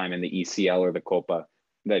run time in the ECL or the Copa,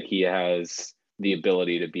 that he has the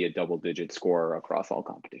ability to be a double-digit scorer across all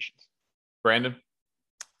competitions. Brandon?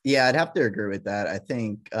 Yeah, I'd have to agree with that. I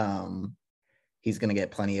think he's going to get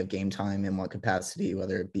plenty of game time in what capacity,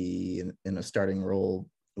 whether it be in a starting role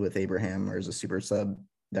with Abraham or as a super sub.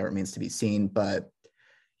 That remains to be seen. But,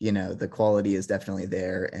 the quality is definitely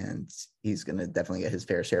there, and he's going to definitely get his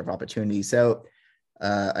fair share of opportunity. So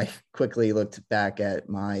I quickly looked back at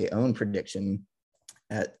my own prediction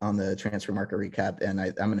on the transfer market recap, and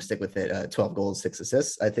I'm going to stick with it. 12 goals, 6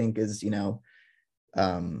 assists, I think is,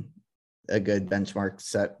 a good benchmark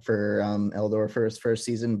set for Eldor for his first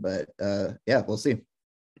season, but yeah, we'll see.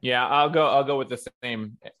 Yeah, I'll go with the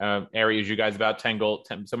same area as you guys, about 10 goals,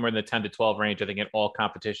 somewhere in the 10 to 12 range, I think, in all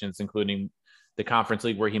competitions, including the Conference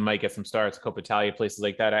League where he might get some starts, Coppa Italia, places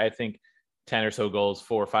like that. I think 10 or so goals,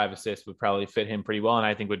 4 or 5 assists would probably fit him pretty well, and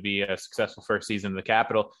I think would be a successful first season in the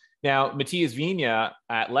capital. Now, Matias Vigna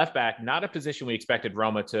at left back, not a position we expected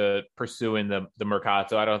Roma to pursue in the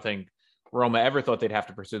Mercato. I don't think Roma ever thought they'd have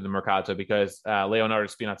to pursue the Mercato because Leonardo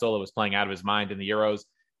Spinazzola was playing out of his mind in the Euros.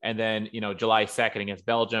 And then, July 2nd against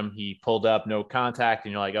Belgium, he pulled up, no contact.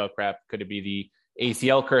 And you're like, oh, crap, could it be the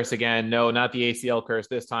ACL curse again? No, not the ACL curse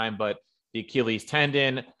this time, but the Achilles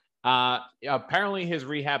tendon. Apparently his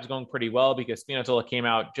rehab's going pretty well because Spinazzola came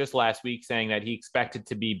out just last week saying that he expected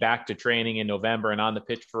to be back to training in November and on the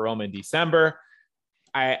pitch for Roma in December.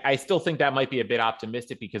 I still think that might be a bit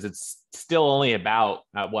optimistic because it's still only about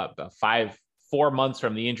 4 months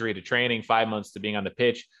from the injury to training, 5 months to being on the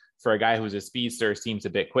pitch. For a guy who's a speedster, seems a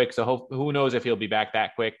bit quick. So who knows if he'll be back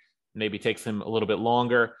that quick? Maybe takes him a little bit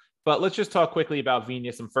longer. But let's just talk quickly about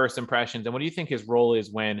Vigna, some first impressions. And what do you think his role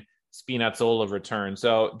is when Spinazzola returns?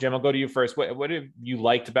 So, Jim, I'll go to you first. What have you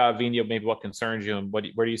liked about Vigna? Maybe what concerns you, and where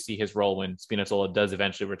do you see his role when Spinazzola does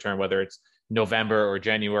eventually return, whether it's November or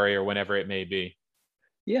January or whenever it may be?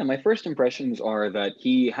 Yeah, my first impressions are that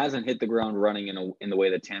he hasn't hit the ground running in the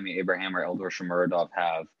way that Tammy Abraham or Eldor Shomurodov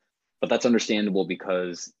have. But that's understandable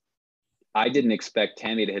because I didn't expect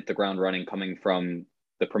Tammy to hit the ground running coming from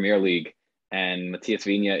the Premier League, and Matias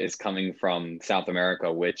Vigna is coming from South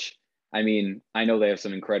America, which, I mean, I know they have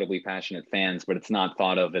some incredibly passionate fans, but it's not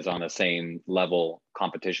thought of as on the same level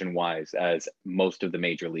competition-wise as most of the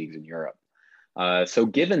major leagues in Europe. So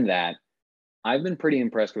given that, I've been pretty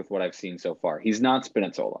impressed with what I've seen so far. He's not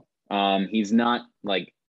Spinazzola. He's not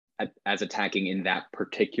as attacking in that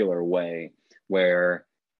particular way, where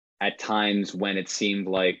at times when it seemed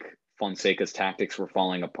like Fonseca's tactics were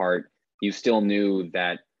falling apart, you still knew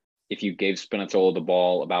that if you gave Spinazzola the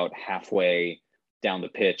ball about halfway down the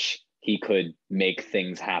pitch, he could make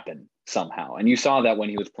things happen somehow. And you saw that when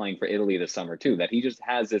he was playing for Italy this summer too, that he just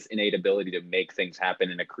has this innate ability to make things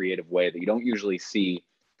happen in a creative way that you don't usually see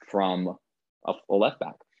from a left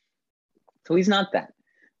back. So he's not that,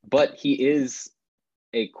 but he is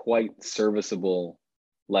a quite serviceable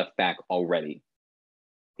left back already.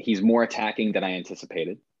 He's more attacking than I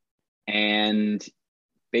anticipated. And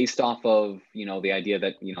based off of, the idea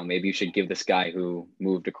that, maybe you should give this guy who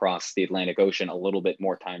moved across the Atlantic Ocean a little bit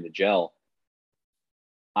more time to gel.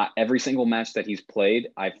 Every single match that he's played,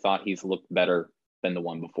 I've thought he's looked better than the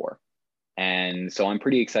one before. And so I'm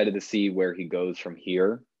pretty excited to see where he goes from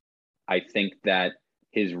here. I think that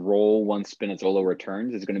his role once Spinazzola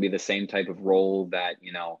returns is going to be the same type of role that,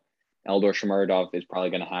 Eldor Shomurodov is probably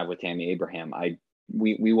going to have with Tammy Abraham.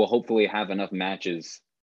 We will hopefully have enough matches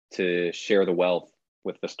to share the wealth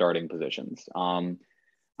with the starting positions.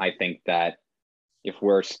 I think that if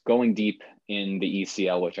we're going deep in the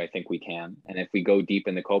ECL, which I think we can, and if we go deep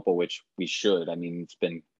in the Copa, which we should, I mean, it's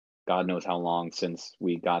been God knows how long since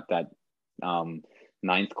we got that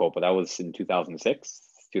ninth Copa. That was in 2006,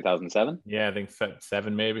 2007. Yeah, I think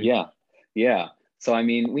 7 maybe. Yeah. So, I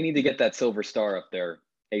mean, we need to get that silver star up there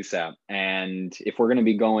ASAP. And if we're going to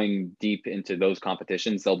be going deep into those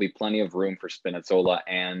competitions, there'll be plenty of room for Spinazzola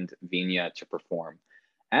and Vigna to perform.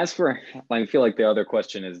 As for, I feel like the other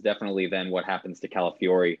question is definitely then what happens to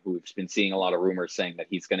Calafiori, who we've been seeing a lot of rumors saying that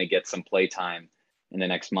he's going to get some play time in the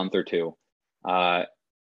next month or two.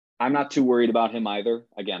 I'm not too worried about him either.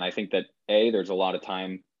 Again, I think that there's a lot of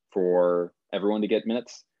time for everyone to get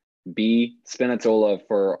minutes. B, Spinazzola,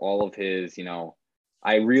 for all of his,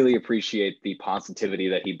 I really appreciate the positivity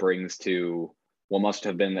that he brings to what must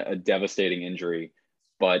have been a devastating injury,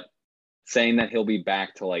 but saying that he'll be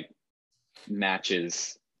back to like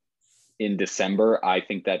matches in December, I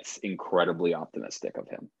think that's incredibly optimistic of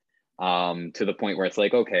him, to the point where it's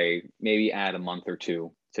like, okay, maybe add a month or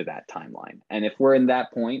two to that timeline. And if we're in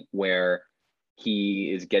that point where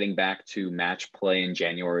he is getting back to match play in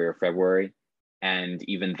January or February, and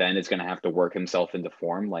even then is going to have to work himself into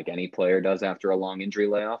form like any player does after a long injury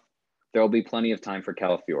layoff, there'll be plenty of time for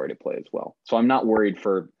Calafiori to play as well. So I'm not worried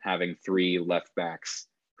for having 3 left backs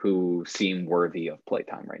who seem worthy of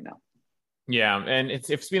playtime right now. Yeah, and if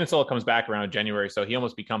Spinazzola comes back around January, so he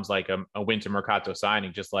almost becomes like a winter mercato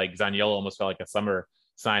signing, just like Zaniolo almost felt like a summer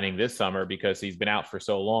signing this summer because he's been out for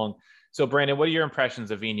so long. So, Brandon, what are your impressions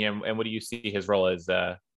of Vigna, and what do you see his role as,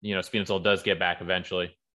 Spinazzola does get back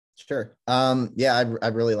eventually? Sure.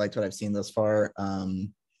 I've really liked what I've seen thus far.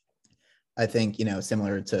 I think,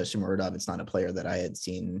 similar to Shomurodov, it's not a player that I had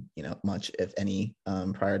seen, much, if any,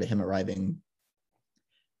 prior to him arriving.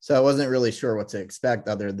 So I wasn't really sure what to expect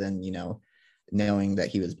other than, knowing that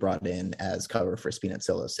he was brought in as cover for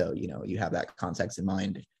Spinazzola. So, you have that context in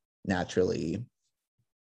mind. Naturally,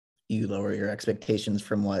 you lower your expectations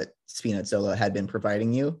from what Spinazzola had been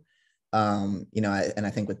providing you. And I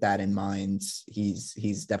think with that in mind,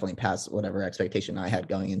 he's definitely past whatever expectation I had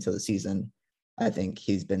going into the season. I think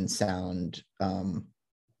he's been sound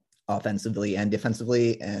offensively and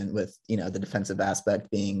defensively, and with, the defensive aspect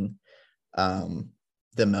being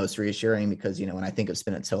the most reassuring because, when I think of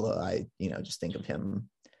Spinazzola, I, just think of him,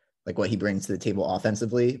 like what he brings to the table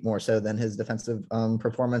offensively more so than his defensive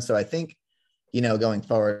performance. So I think, going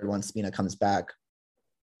forward, once Spina comes back,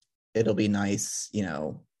 it'll be nice,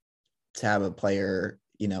 to have a player,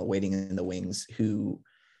 waiting in the wings who,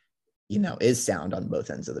 is sound on both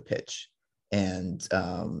ends of the pitch. And,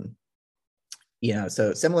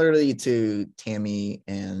 so similarly to Tammy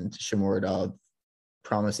and Shomurodov,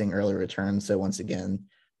 promising early return. So once again,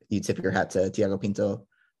 you tip your hat to Thiago Pinto.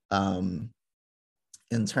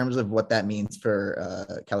 In terms of what that means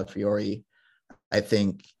for Calafiori, I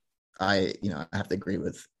think I have to agree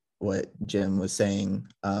with what Jim was saying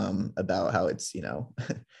about how it's,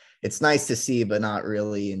 it's nice to see, but not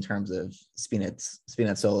really in terms of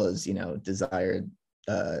Spinazzola's, desired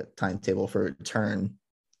timetable for return.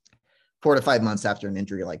 4 to 5 months after an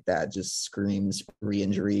injury like that just screams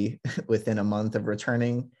re-injury within a month of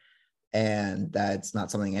returning. And that's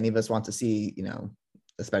not something any of us want to see,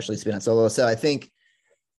 especially Spinazzola. So I think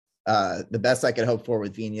the best I could hope for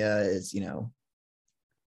with Vigna is,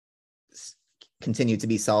 continue to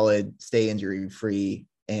be solid, stay injury free.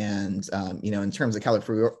 And, in terms of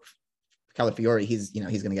Calafiori, he's going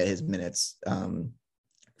to get his minutes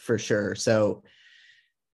for sure. So,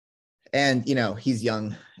 and, he's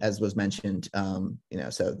young, as was mentioned,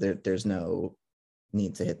 so there's no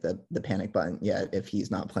need to hit the panic button yet if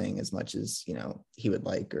he's not playing as much as, he would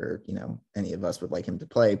like, or, any of us would like him to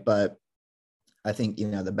play. But I think,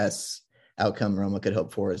 the best outcome Roma could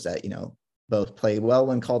hope for is that, both play well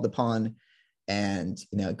when called upon and,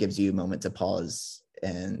 it gives you a moment to pause.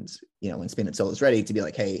 And, when Spinazzola is ready to be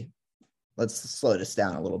like, hey, let's slow this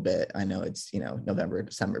down a little bit. I know it's, November,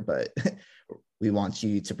 December, but we want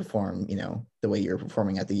you to perform, the way you're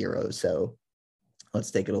performing at the Euros. So let's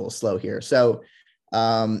take it a little slow here. So,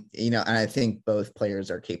 and I think both players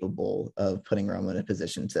are capable of putting Roma in a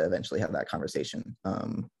position to eventually have that conversation.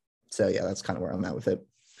 So yeah, that's kind of where I'm at with it.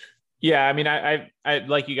 Yeah, I mean, I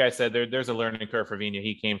like you guys said, there's a learning curve for Vigna.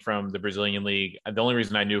 He came from the Brazilian league. The only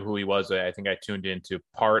reason I knew who he was, I think I tuned into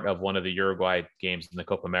part of one of the Uruguay games in the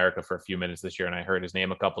Copa America for a few minutes this year, and I heard his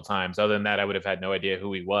name a couple times. Other than that, I would have had no idea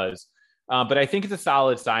who he was. But I think it's a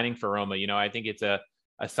solid signing for Roma. I think it's a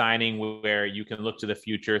signing where you can look to the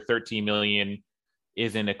future. 13 million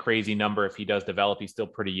isn't a crazy number if he does develop. He's still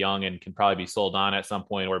pretty young and can probably be sold on at some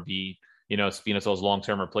point or be, Spinazzola's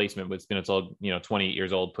long-term replacement with Spinazzola, 28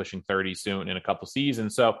 years old, pushing 30 soon in a couple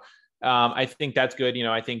seasons. So I think that's good.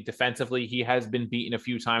 I think defensively he has been beaten a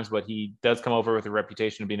few times, but he does come over with a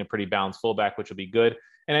reputation of being a pretty balanced fullback, which will be good.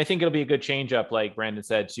 And I think it'll be a good change up, like Brandon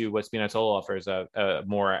said, to what Spinazzola offers, a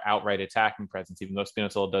more outright attacking presence, even though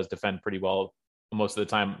Spinazzola does defend pretty well most of the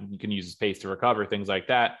time. You can use his pace to recover, things like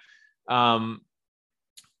that.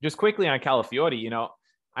 Just quickly on Calafiori,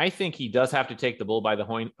 I think he does have to take the bull by the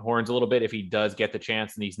horns a little bit if he does get the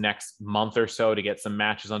chance in these next month or so to get some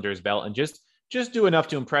matches under his belt and just do enough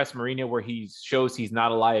to impress Mourinho where he shows he's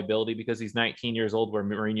not a liability, because he's 19 years old, where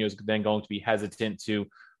Mourinho is then going to be hesitant to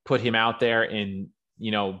put him out there in,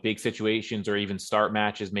 big situations or even start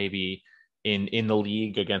matches maybe in the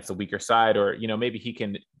league against a weaker side, or, maybe he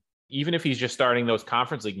can, even if he's just starting those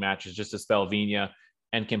Conference League matches just to spell Vigna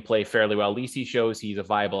and can play fairly well, at least he shows he's a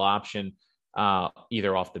viable option,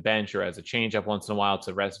 either off the bench or as a change-up once in a while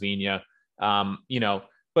to rest Vigna.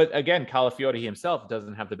 But again, Calafiori himself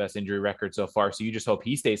doesn't have the best injury record so far, so you just hope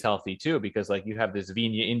he stays healthy too, because like you have this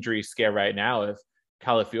Vigna injury scare right now. If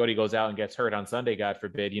Calafiori goes out and gets hurt on Sunday, God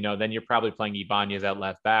forbid, then you're probably playing Ibanez at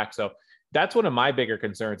left back. So that's one of my bigger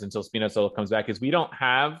concerns until Spinazzola comes back, is we don't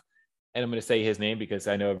have, and I'm going to say his name because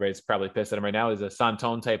I know everybody's probably pissed at him right now, is a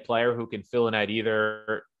Santon type player who can fill in at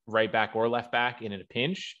either right back or left back in a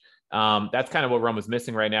pinch. That's kind of what Roma's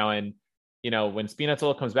missing right now. And, when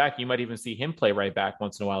Spinazzola comes back, you might even see him play right back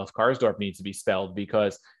once in a while if Karsdorp needs to be spelled,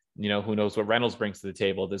 because, who knows what Reynolds brings to the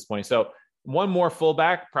table at this point. So one more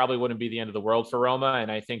fullback probably wouldn't be the end of the world for Roma.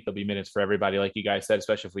 And I think there'll be minutes for everybody, like you guys said,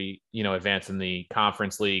 especially if we, advance in the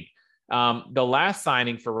Conference League. The last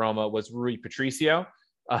signing for Roma was Rui Patricio.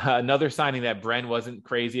 Another signing that Bren wasn't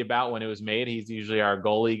crazy about when it was made. He's usually our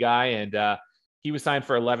goalie guy. And he was signed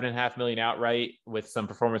for $11.5 million outright with some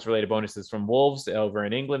performance-related bonuses from Wolves over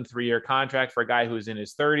in England, 3-year contract for a guy who's in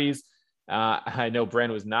his 30s. I know Bren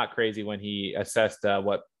was not crazy when he assessed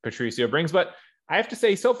what Patricio brings, but I have to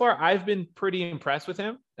say, so far, I've been pretty impressed with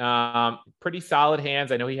him. Pretty solid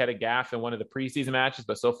hands. I know he had a gaffe in one of the preseason matches,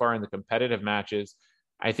 but so far in the competitive matches,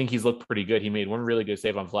 I think he's looked pretty good. He made one really good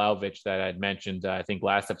save on Vlahovic that I'd mentioned, I think,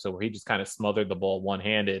 last episode, where he just kind of smothered the ball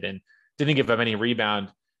one-handed and didn't give up any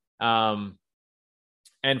rebound.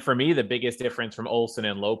 And for me, the biggest difference from Olsen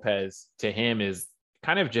and Lopez to him is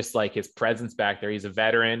kind of just like his presence back there. He's a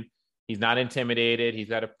veteran. He's not intimidated. He's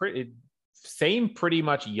got a pretty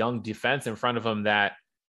much young defense in front of him that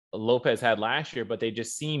Lopez had last year, but they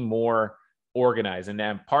just seem more organized. And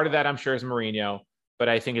then part of that, I'm sure, is Mourinho, but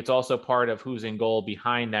I think it's also part of who's in goal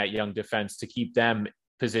behind that young defense to keep them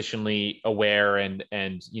positionally aware and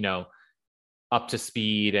up to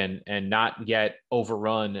speed and not get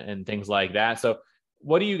overrun and things like that. So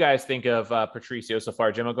what do you guys think of Patricio so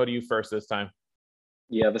far? Jim, I'll go to you first this time.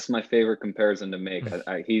 Yeah, this is my favorite comparison to make.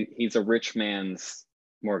 He's a rich man's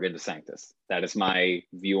Morgan DeSanctis. That is my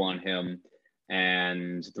view on him.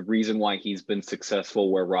 And the reason why he's been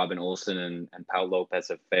successful where Robin Olsen and Pau Lopez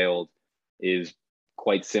have failed is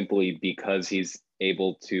quite simply because he's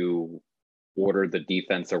able to order the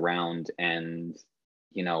defense around and,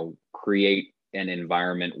 create an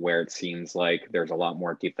environment where it seems like there's a lot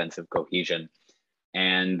more defensive cohesion.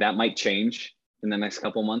 And that might change in the next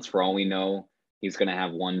couple months. For all we know, he's going to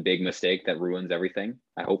have one big mistake that ruins everything.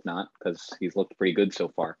 I hope not, because he's looked pretty good so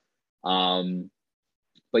far.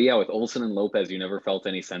 But yeah, with Olsen and Lopez, you never felt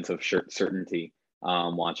any sense of certainty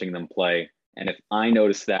watching them play. And if I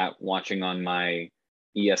noticed that watching on my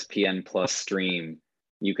ESPN Plus stream,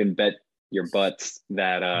 you can bet your butts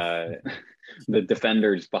that the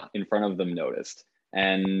defenders in front of them noticed.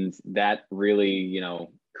 And that really,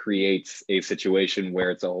 creates a situation where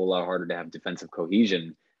it's a whole lot harder to have defensive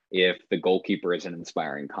cohesion if the goalkeeper isn't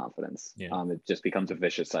inspiring confidence. Yeah. It just becomes a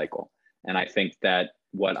vicious cycle. And I think that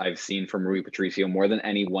what I've seen from Rui Patricio more than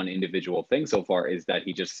any one individual thing so far is that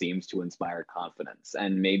he just seems to inspire confidence.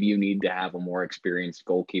 And maybe you need to have a more experienced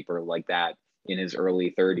goalkeeper like that in his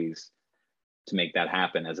early 30s to make that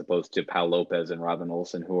happen, as opposed to Pau Lopez and Robin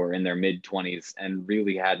Olsen, who are in their mid-20s and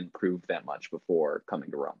really hadn't proved that much before coming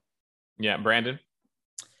to Rome. Yeah, Brandon?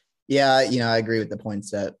 Yeah, I agree with the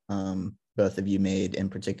points that both of you made. In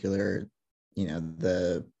particular,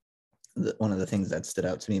 the one of the things that stood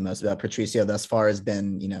out to me most about Patricio thus far has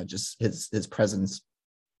been, just his presence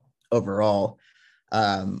overall,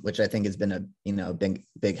 which I think has been a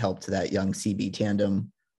big help to that young CB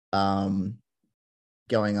tandem.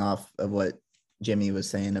 Going off of what Jimmy was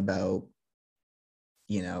saying about,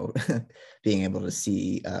 being able to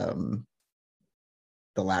see the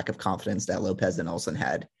lack of confidence that Lopez and Olsen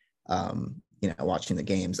had, watching the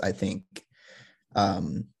games, I think, a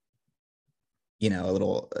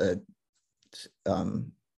little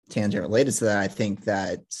tangent related to that, I think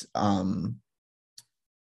that,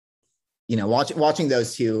 watching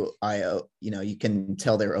those two, you can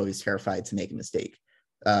tell they're always terrified to make a mistake.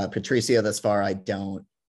 Patricio, thus far, I don't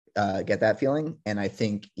get that feeling. And I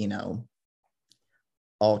think,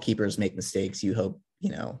 all keepers make mistakes. You hope,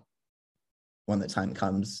 when the time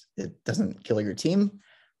comes, it doesn't kill your team.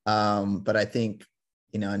 But I think,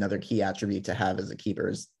 another key attribute to have as a keeper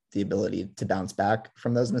is the ability to bounce back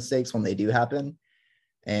from those mistakes when they do happen.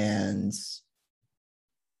 And,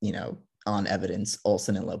 on evidence,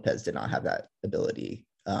 Olsen and Lopez did not have that ability.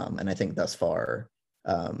 And I think thus far,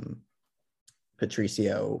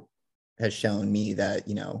 Patricio has shown me that,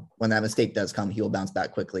 when that mistake does come, he will bounce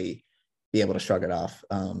back quickly, be able to shrug it off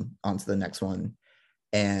onto the next one.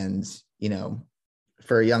 And,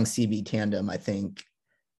 for a young CB tandem, I think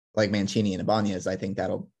like Mancini and Ibanez, I think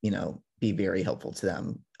that'll, be very helpful to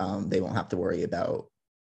them. They won't have to worry about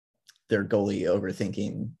their goalie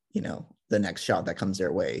overthinking, the next shot that comes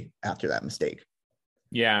their way after that mistake.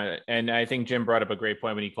 Yeah, and I think Jim brought up a great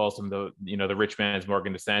point when he calls him the rich man's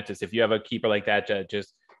Morgan DeSantis. If you have a keeper like that,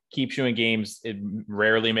 just keeps you in games, it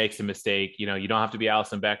rarely makes a mistake. You don't have to be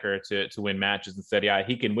Alisson Becker to win matches. Instead, yeah,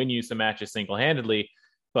 he can win you some matches single-handedly,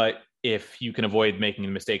 but if you can avoid making the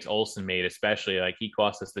mistakes Olsen made, especially like he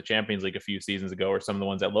cost us the Champions League a few seasons ago, or some of the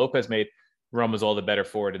ones that Lopez made, Roma's all the better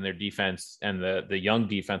for it, and their defense and the young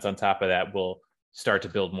defense on top of that will start to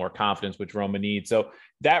build more confidence, which Roma needs. So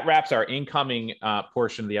that wraps our incoming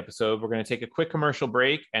portion of the episode. We're going to take a quick commercial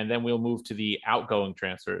break, and then we'll move to the outgoing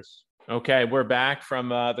transfers. Okay, we're back from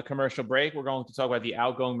the commercial break. We're going to talk about the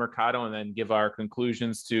outgoing Mercato and then give our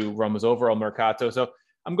conclusions to Roma's overall Mercato. So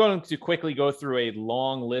I'm going to quickly go through a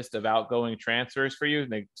long list of outgoing transfers for you.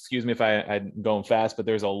 Excuse me if I'm going fast, but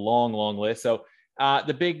there's a long list. So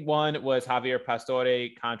the big one was Javier Pastore,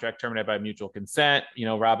 contract terminated by mutual consent.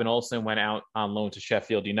 Robin Olsen went out on loan to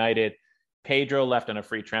Sheffield United. Pedro left on a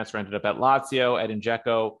free transfer, ended up at Lazio. Edin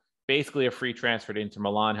Dzeko, basically a free transfer to Inter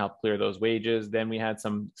Milan, helped clear those wages. Then we had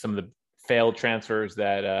some of the failed transfers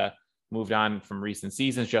that moved on from recent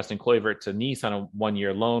seasons. Justin Kluivert to Nice on a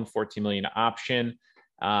 1-year loan, 14 million option.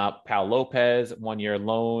 Pau Lopez, 1-year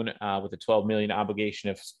loan with a 12 million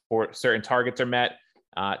obligation if certain targets are met.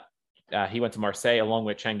 He went to Marseille along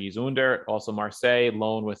with Cengiz Under, also Marseille,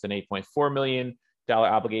 loan with an $8.4 million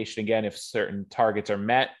obligation, again, if certain targets are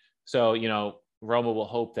met. So, Roma will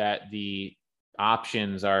hope that the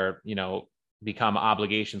options are, become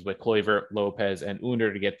obligations with Kluivert, Lopez, and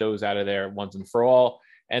Under to get those out of there once and for all.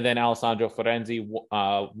 And then Alessandro Florenzi,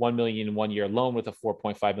 1 million 1-year loan with a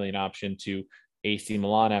 4.5 million option to AC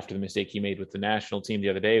Milan after the mistake he made with the national team the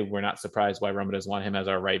other day. We're not surprised why Roma doesn't want him as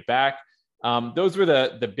our right back. Those were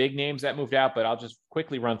the big names that moved out, but I'll just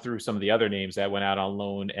quickly run through some of the other names that went out on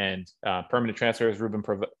loan and permanent transfers. Ruben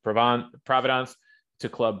Providence to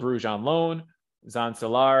Club Bruges on loan.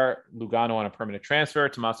 Zancellar, Lugano on a permanent transfer.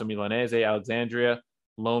 Tommaso Milanese, Alexandria,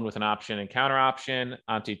 loan with an option and counter option.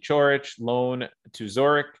 Ante Coric, loan to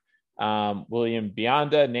Zurich. William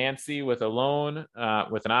Bionda, Nancy with a loan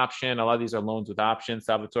with an option. A lot of these are loans with options.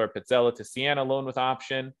 Salvatore Pezzella to Siena, loan with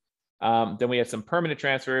option. Then we had some permanent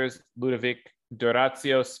transfers. Ludovic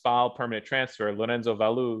Dorazio, Spal, permanent transfer. Lorenzo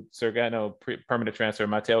Valu, Sergano, permanent transfer.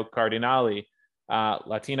 Matteo Cardinali,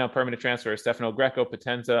 Latina, permanent transfer. Stefano Greco,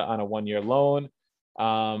 Potenza on a 1-year loan.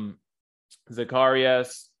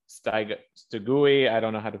 Zacharias Stegui, I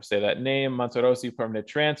don't know how to say that name. Monterosi, permanent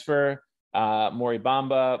transfer. Mori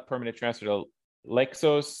Bamba, permanent transfer to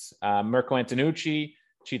Lexos. Mirko Antonucci,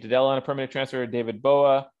 Cittadella on a permanent transfer. David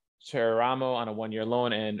Boa, Cheramo on a 1-year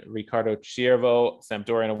loan, and Ricardo Ciervo,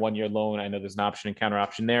 Sampdoria on a 1-year loan. I know there's an option and counter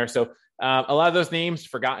option there. So a lot of those names,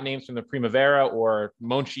 forgotten names from the Primavera or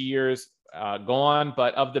Monchi years, gone.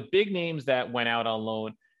 But of the big names that went out on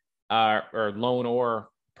loan, or loan or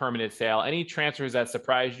permanent sale, any transfers that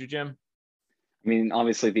surprised you, Jim? I mean,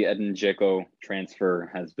 obviously the Edin Dzeko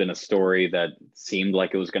transfer has been a story that seemed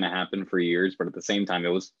like it was going to happen for years, but at the same time, it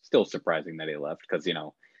was still surprising that he left because,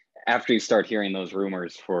 after you start hearing those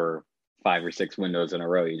rumors for 5 or 6 windows in a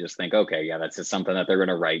row, you just think, okay, yeah, that's just something that they're going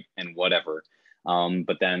to write and whatever.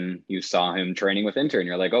 But then you saw him training with Inter and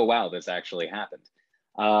you're like, oh, wow, this actually happened.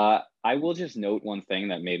 I will just note one thing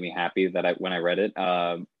that made me happy when I read it.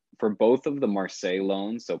 For both of the Marseille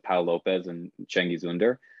loans, so Pau Lopez and Cengiz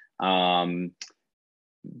Under,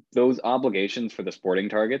 those obligations for the sporting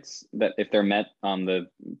targets, that if they're met on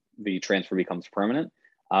the transfer becomes permanent.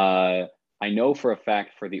 I know for a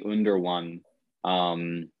fact for the Under one,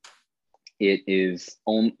 it is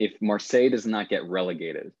only if Marseille does not get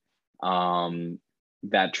relegated,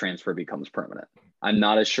 that transfer becomes permanent. I'm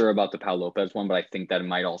not as sure about the Pau Lopez one, but I think that it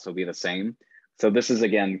might also be the same. So this is,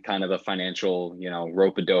 again, kind of the financial,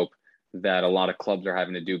 rope-a-dope that a lot of clubs are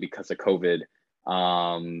having to do because of COVID.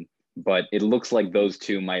 But it looks like those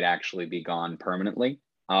two might actually be gone permanently.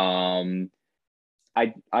 I'm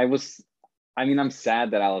sad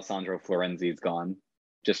that Alessandro Florenzi is gone,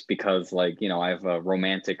 just because, I have a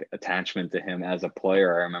romantic attachment to him as a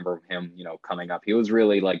player. I remember him, coming up. He was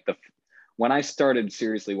really when I started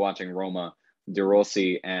seriously watching Roma, De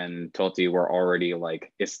Rossi and Totti were already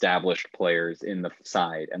established players in the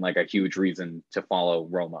side and a huge reason to follow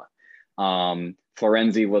Roma.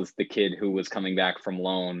 Florenzi was the kid who was coming back from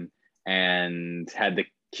loan and had the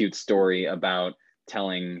cute story about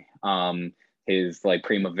telling his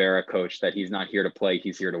Primavera coach that he's not here to play,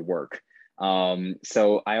 he's here to work.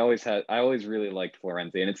 So I always really liked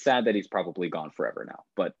Florenzi, and it's sad that he's probably gone forever now.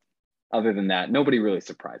 But other than that, nobody really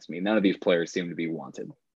surprised me. None of these players seem to be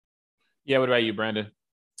wanted. Yeah. What about you, Brandon?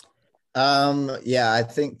 Yeah, I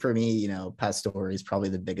think for me, Pastore is probably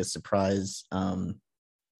the biggest surprise. I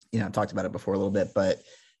talked about it before a little bit, but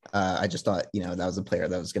I just thought, that was a player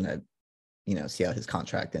that was going to, see out his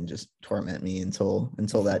contract and just torment me until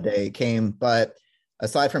that day came. But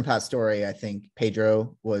aside from Pastore, I think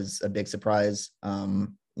Pedro was a big surprise.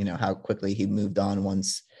 How quickly he moved on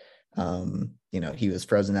once, he was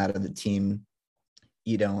frozen out of the team.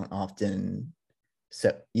 You don't often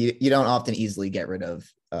easily get rid of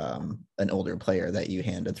an older player that you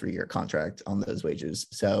hand a 3-year contract on those wages.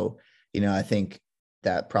 So, I think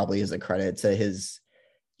that probably is a credit to his,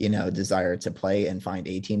 desire to play and find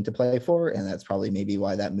a team to play for. And that's probably maybe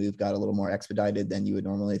why that move got a little more expedited than you would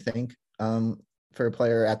normally think for a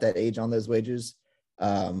player at that age on those wages.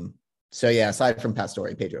 So yeah, aside from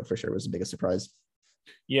Pastore, Pedro for sure was the biggest surprise.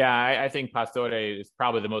 Yeah, I think Pastore is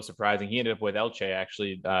probably the most surprising. He ended up with Elche,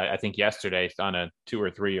 actually, I think yesterday on a 2 or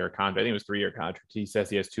 3 year contract. I think it was 3-year contract. He says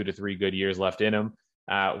he has 2 to 3 good years left in him.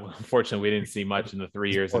 Unfortunately, we didn't see much in the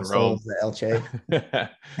 3 years in Rome. Elche.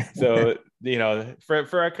 So,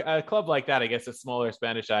 for a club like that, I guess a smaller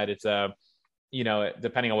Spanish side, it's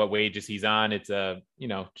depending on what wages he's on, it's a,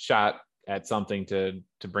 shot at something to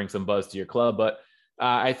bring some buzz to your club. But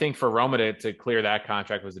I think for Roma to clear that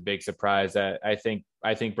contract was a big surprise. I think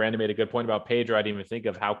Brandon made a good point about Pedro. I didn't even think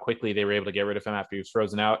of how quickly they were able to get rid of him after he was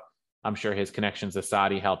frozen out. I'm sure his connections to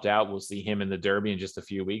Saudi helped out. We'll see him in the Derby in just a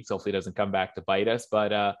few weeks. Hopefully he doesn't come back to bite us.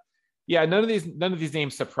 But yeah, none of these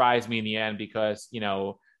names surprised me in the end because,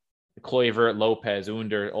 Kluivert, Lopez,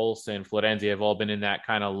 Under, Olsen, Florenzi have all been in that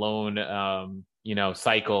kind of loan,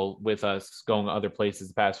 cycle with us going other places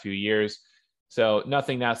the past few years. So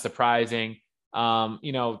nothing that surprising.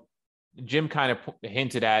 Jim kind of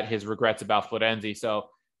hinted at his regrets about Florenzi. So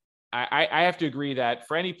I have to agree that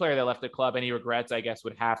for any player that left the club, any regrets, I guess,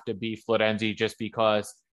 would have to be Florenzi just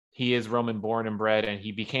because he is Roman born and bred and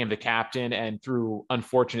he became the captain and through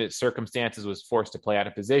unfortunate circumstances was forced to play out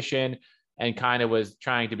of position and kind of was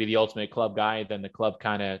trying to be the ultimate club guy. And then the club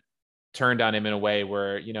kind of turned on him in a way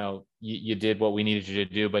where, you did what we needed you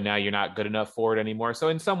to do, but now you're not good enough for it anymore. So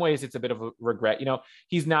in some ways it's a bit of a regret.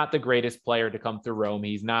 He's not the greatest player to come through Rome.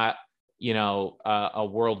 He's not, a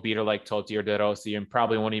world beater like Totti or De Rossi, and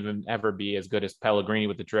probably won't even ever be as good as Pellegrini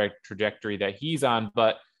with the trajectory that he's on.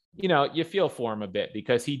 But, you feel for him a bit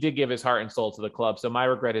because he did give his heart and soul to the club. So my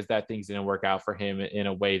regret is that things didn't work out for him in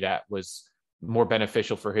a way that was more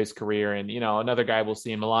beneficial for his career. And, another guy we'll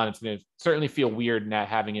see in Milan, it's going to certainly feel weird not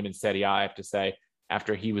having him in Serie A, I have to say,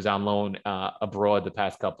 after he was on loan abroad the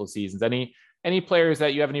past couple of seasons. Any players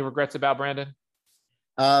that you have any regrets about, Brandon?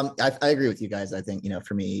 I agree with you guys. I think,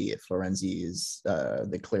 for me, Florenzi is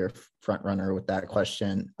the clear front runner with that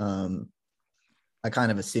question. I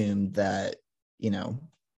kind of assumed that,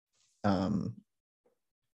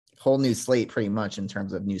 whole new slate pretty much in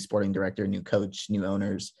terms of new sporting director, new coach, new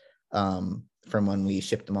owners from when we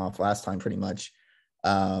shipped them off last time pretty much.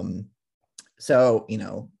 So,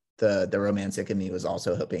 the romantic in me was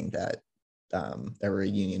also hoping that a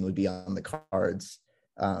reunion would be on the cards,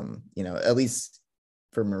 at least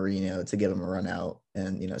for Mourinho to give him a run out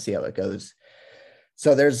and, see how it goes.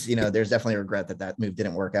 So there's definitely regret that move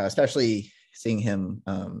didn't work out, especially seeing him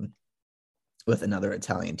with another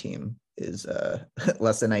Italian team is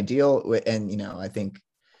less than ideal. And, I think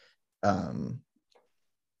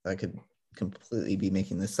I could completely be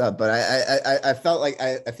making this up, but I felt like,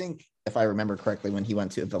 I think if I remember correctly, when he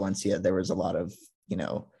went to Valencia, there was a lot of,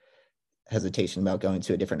 hesitation about going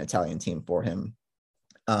to a different Italian team for him.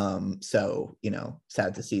 So,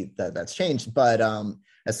 sad to see that that's changed. But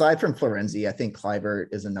aside from Florenzi, I think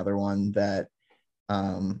Kluivert is another one that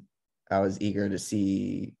I was eager to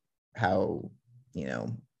see how,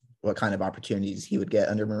 what kind of opportunities he would get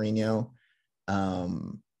under Mourinho.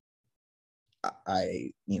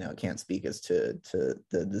 I can't speak as to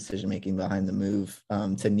the decision making behind the move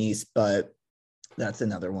to Nice, but that's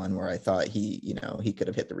another one where I thought he could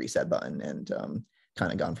have hit the reset button and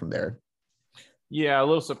kind of gone from there. Yeah, a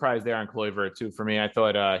little surprised there on Kluivert too. For me, I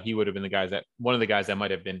thought he would have been one of the guys that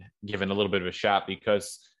might have been given a little bit of a shot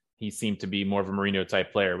because he seemed to be more of a Mourinho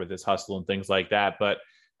type player with his hustle and things like that. But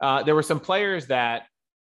there were some players that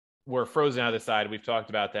were frozen out of the side. We've talked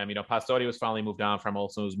about them. Pastore was finally moved on from,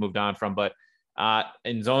 Olsen was moved on from, but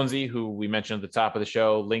Nzonzi, who we mentioned at the top of the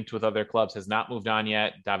show, linked with other clubs, has not moved on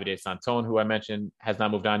yet. Davide Santon, who I mentioned, has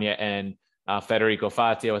not moved on yet. And Federico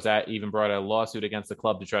Fazio has even brought a lawsuit against the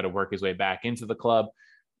club to try to work his way back into the club.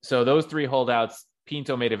 So those three holdouts,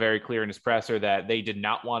 Pinto made it very clear in his presser that they did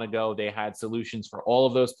not want to go. They had solutions for all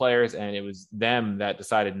of those players, and it was them that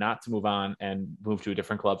decided not to move on and move to a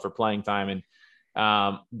different club for playing time. And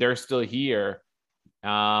they're still here.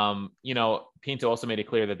 Pinto also made it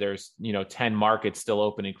clear that there's 10 markets still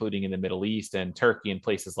open, including in the Middle East and Turkey and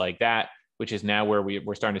places like that, which is now where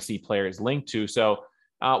we're starting to see players linked to. So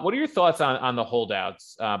what are your thoughts on the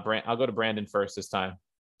holdouts? I'll go to Brandon first this time.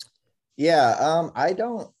 Yeah,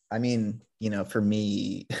 for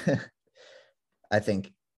me, I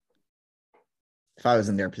think if I was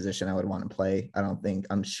in their position, I would want to play.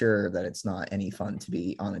 I'm sure that it's not any fun to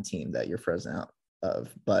be on a team that you're frozen out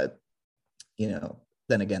of, but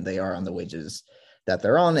then again, they are on the wages that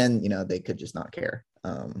they're on, and they could just not care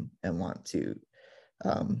and want to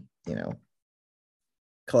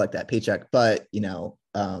collect that paycheck. But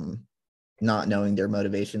not knowing their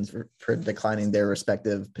motivations for declining their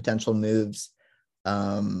respective potential moves,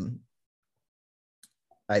 I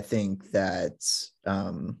think that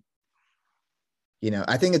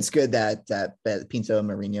I think it's good that Pinto and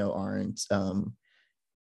Mourinho aren't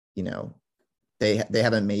they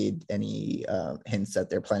haven't made any hints that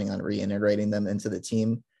they're planning on reintegrating them into the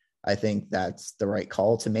team. I think that's the right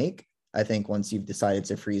call to make. I think once you've decided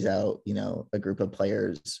to freeze out, a group of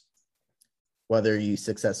players, whether you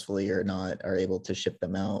successfully or not are able to ship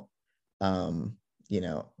them out,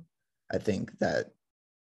 I think that,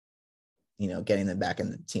 getting them back in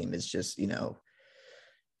the team is just,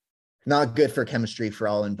 not good for chemistry for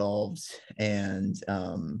all involved. And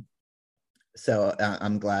so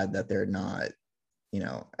I'm glad that they're not,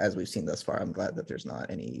 as we've seen thus far, I'm glad that there's not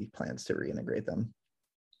any plans to reintegrate them.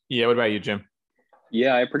 Yeah. What about you, Jim?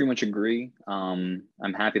 Yeah, I pretty much agree. I'm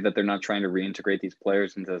happy that they're not trying to reintegrate these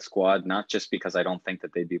players into the squad, not just because I don't think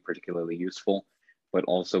that they'd be particularly useful, but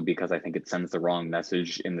also because I think it sends the wrong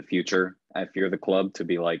message in the future if you're the club to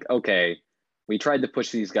be like, okay, we tried to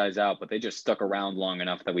push these guys out, but they just stuck around long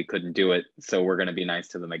enough that we couldn't do it. So we're going to be nice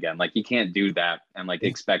to them again. Like, you can't do that and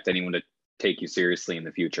expect anyone to take you seriously in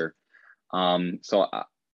the future. So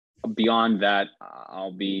beyond that,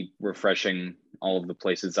 I'll be refreshing all of the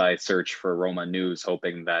places I search for Roma news,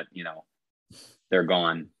 hoping that, they're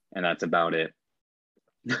gone, and that's about it.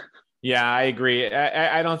 Yeah, I agree.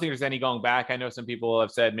 I don't think there's any going back. I know some people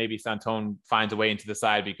have said maybe Santon finds a way into the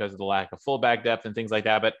side because of the lack of fullback depth and things like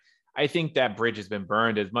that. But I think that bridge has been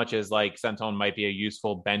burned. As much as Santon might be a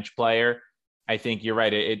useful bench player, I think you're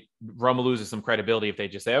right. Roma loses some credibility if they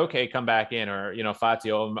just say, okay, come back in, or,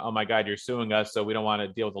 Fazio, oh my God, you're suing us, so we don't want to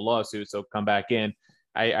deal with the lawsuit, so come back in.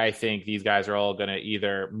 I think these guys are all going to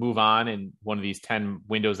either move on in one of these 10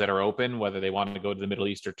 windows that are open, whether they want to go to the Middle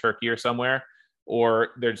East or Turkey or somewhere, or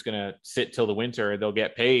they're just going to sit till the winter. They'll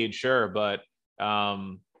get paid, sure, but I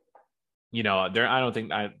don't think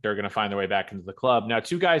they're going to find their way back into the club. Now,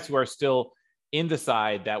 two guys who are still in the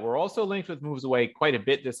side that were also linked with moves away quite a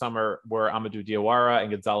bit this summer were Amadou Diawara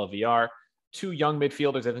and Gonzalo Villar, two young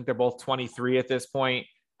midfielders. I think they're both 23 at this point.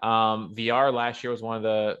 Villar last year was one of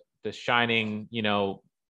the shining,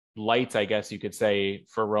 lights, I guess you could say,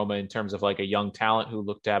 for Roma in terms of a young talent who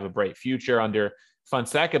looked to have a bright future under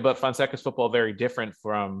Fonseca, but Fonseca's football very different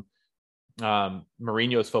from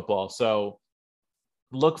Mourinho's football. So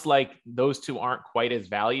looks like those two aren't quite as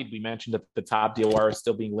valued. We mentioned at the top, Diawara is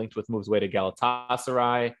still being linked with moves away to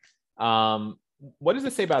Galatasaray. What does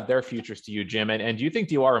it say about their futures to you, Jim? And do you think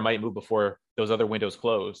Diawara might move before those other windows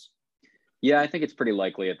close? Yeah, I think it's pretty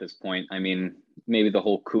likely at this point. I mean, maybe the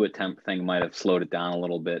whole coup attempt thing might have slowed it down a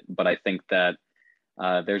little bit, but I think that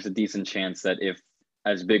there's a decent chance that if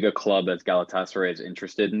as big a club as Galatasaray is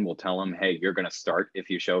interested in, will tell him, hey, you're going to start if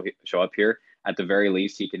you show up here. At the very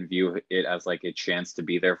least, he can view it as a chance to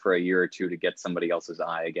be there for a year or two to get somebody else's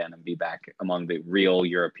eye again and be back among the real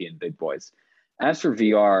European big boys. As for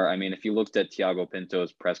VR, I mean, if you looked at Thiago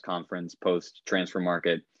Pinto's press conference post transfer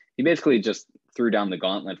market, he basically just threw down the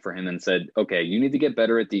gauntlet for him and said, okay, you need to get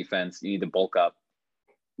better at defense. You need to bulk up.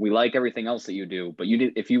 We like everything else that you do, but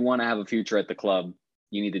if you want to have a future at the club,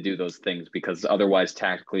 you need to do those things because otherwise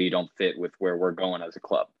tactically you don't fit with where we're going as a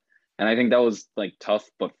club. And I think that was like tough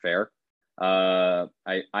but fair. I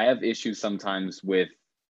have issues sometimes with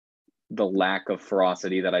the lack of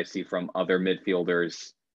ferocity that I see from other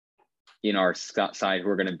midfielders in our side who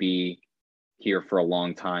are going to be here for a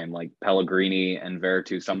long time, like Pellegrini and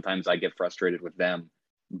Veretout. Sometimes I get frustrated with them,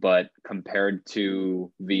 but compared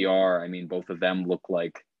to VR, I mean, both of them look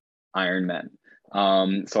like Iron Men.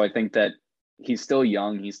 So I think that he's still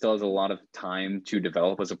young. He still has a lot of time to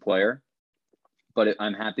develop as a player, but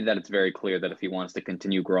I'm happy that it's very clear that if he wants to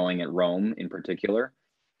continue growing at Rome in particular,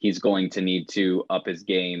 he's going to need to up his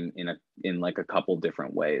game in like a couple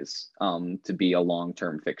different ways to be a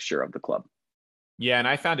long-term fixture of the club. Yeah, and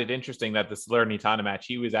I found it interesting that the Salernitana match,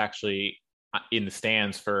 he was actually in the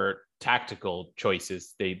stands for tactical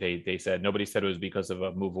choices. They said, nobody said it was because of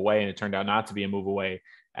a move away, and it turned out not to be a move away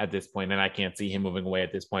at this point. And I can't see him moving away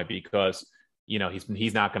at this point because, you know,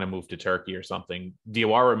 he's not going to move to Turkey or something.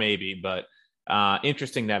 Diawara maybe, but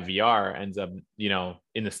interesting that VR ends up, you know,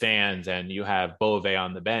 in the stands and you have Bove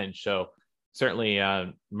on the bench. So certainly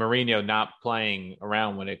Mourinho not playing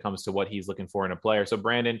around when it comes to what he's looking for in a player. So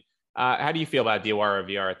Brandon, how do you feel about Diawara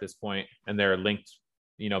VR at this point and they're linked,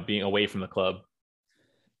 you know, being away from the club?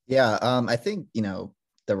 Yeah, I think, you know,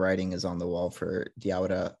 the writing is on the wall for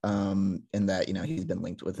Diawara in that, you know, he's been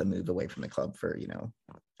linked with a move away from the club for, you know,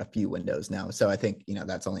 a few windows now. So I think, you know,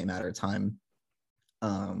 that's only a matter of time.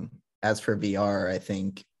 As for VR, I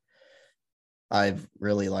think I've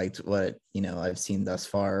really liked what, you know, I've seen thus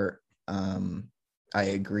far. I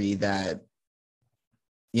agree that,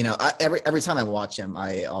 you know, every time I watch him,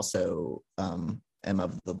 I also am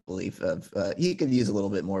of the belief of he could use a little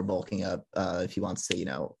bit more bulking up if he wants to, you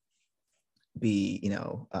know, be, you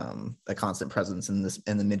know, a constant presence in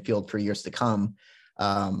the midfield for years to come.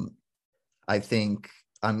 I think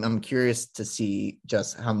I'm curious to see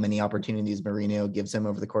just how many opportunities Mourinho gives him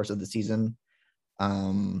over the course of the season.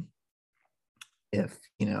 If,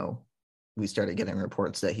 you know, we started getting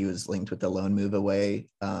reports that he was linked with the loan move away,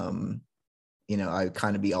 you know, I'd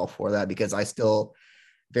kind of be all for that because I still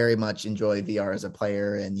very much enjoy VR as a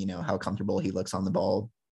player and, you know, how comfortable he looks on the ball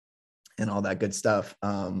and all that good stuff.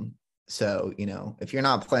 So, you know, if you're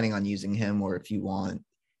not planning on using him or if you want,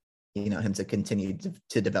 you know, him to continue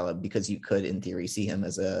to develop, because you could in theory see him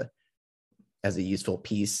as a useful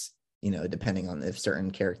piece, you know, depending on if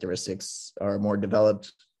certain characteristics are more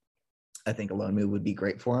developed, I think a loan move would be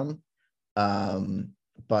great for him.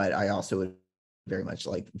 But I also would very much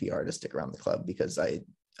like VR to stick around the club because I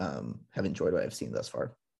have enjoyed what I've seen thus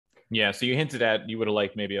far. Yeah. So you hinted at you would have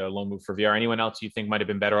liked maybe a loan move for VR. Anyone else you think might have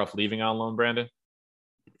been better off leaving on loan, Brandon?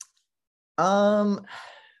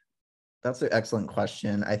 That's an excellent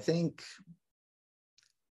question. I think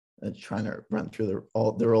trying to run through the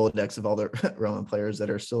Rolodex of all the Roman players that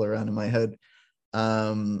are still around in my head.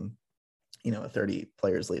 You know, 30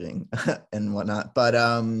 players leaving and whatnot. But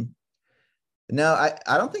no,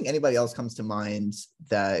 I don't think anybody else comes to mind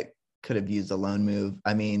that could have used a loan move.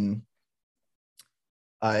 I mean,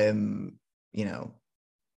 I'm, you know,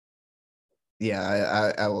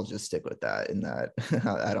 yeah, I will just stick with that in that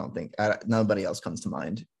I don't think nobody else comes to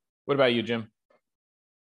mind. What about you, Jim?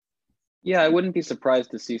 Yeah, I wouldn't be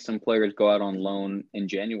surprised to see some players go out on loan in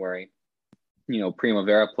January. You know,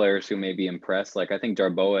 Primavera players who may be impressed. Like I think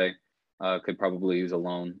Darboe could probably use a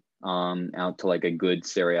loan out to like a good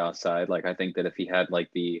Serie A side. Like I think that if he had like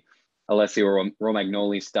the Alessio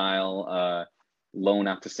Romagnoli style loan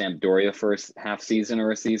out to Sampdoria for a half season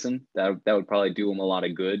or a season, that would probably do him a lot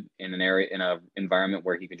of good in an environment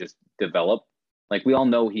where he could just develop. Like we all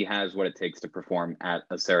know he has what it takes to perform at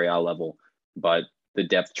a Serie A level, but the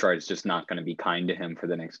depth chart is just not going to be kind to him for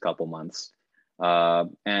the next couple months.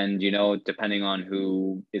 And, you know, depending on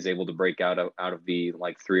who is able to break out of the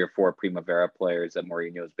like 3 or 4 Primavera players that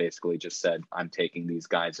Mourinho has basically just said, I'm taking these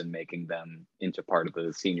guys and making them into part of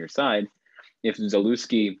the senior side. If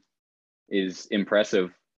Zalewski is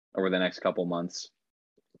impressive over the next couple months,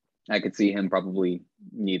 I could see him probably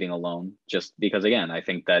needing a loan just because, again, I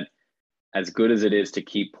think that as good as it is to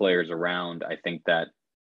keep players around, I think that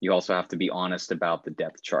you also have to be honest about the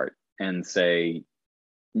depth chart and say,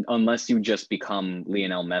 unless you just become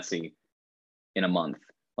Lionel Messi in a month,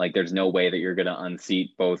 like there's no way that you're going to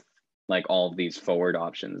unseat both like all of these forward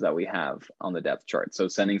options that we have on the depth chart. So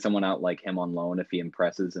sending someone out like him on loan, if he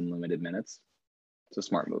impresses in limited minutes, it's a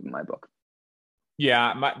smart move in my book.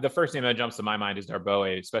 Yeah, the first name that jumps to my mind is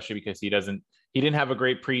Darboe, especially because he didn't have a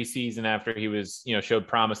great preseason after he was, you know, showed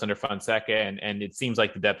promise under Fonseca, and it seems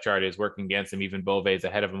like the depth chart is working against him. Even Bove is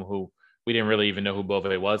ahead of him, who we didn't really even know who Bove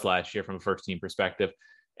was last year from a first team perspective.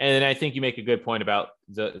 And then I think you make a good point about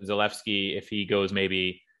Zalewski. If he goes,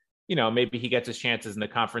 maybe he gets his chances in the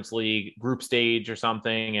Conference League group stage or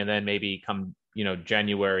something. And then maybe come,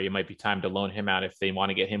 January, it might be time to loan him out if they want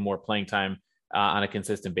to get him more playing time on a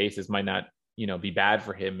consistent basis. Might not, be bad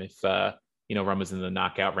for him if, Roma's in the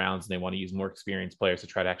knockout rounds and they want to use more experienced players to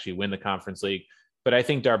try to actually win the Conference League. But I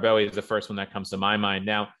think Darboe is the first one that comes to my mind.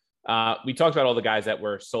 Now, we talked about all the guys that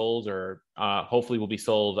were sold or hopefully will be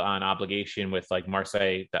sold on obligation with like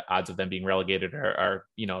Marseille. The odds of them being relegated are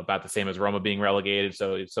about the same as Roma being relegated.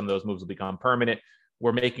 So some of those moves will become permanent.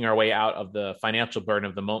 We're making our way out of the financial burden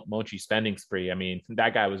of the Monchi spending spree. I mean,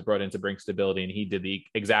 that guy was brought in to bring stability and he did the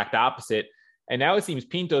exact opposite. And now it seems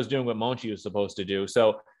Pinto's doing what Monchi was supposed to do.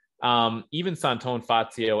 So even Santon,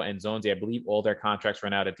 Fazio, and Zonzi, I believe all their contracts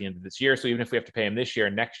run out at the end of this year. So even if we have to pay them this year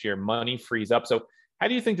and next year, money frees up. So how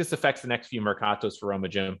do you think this affects the next few mercatos for Roma,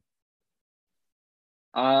 Jim?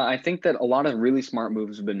 I think that a lot of really smart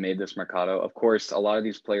moves have been made this mercato. Of course, a lot of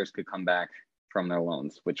these players could come back from their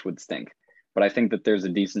loans, which would stink. But I think that there's a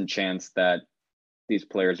decent chance that these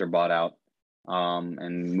players are bought out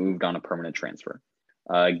and moved on a permanent transfer.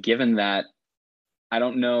 Given that, I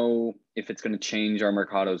don't know if it's going to change our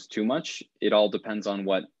mercatos too much. It all depends on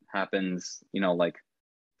what happens, like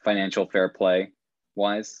financial fair play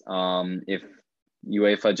wise. If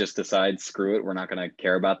UEFA just decides, screw it, we're not going to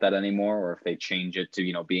care about that anymore, or if they change it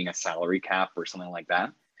to, being a salary cap or something like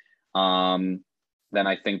that, then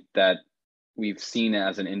I think that we've seen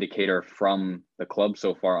as an indicator from the club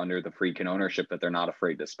so far under the Friedkin ownership that they're not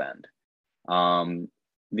afraid to spend.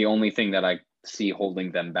 The only thing that I see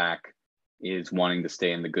holding them back is wanting to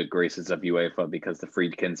stay in the good graces of UEFA, because the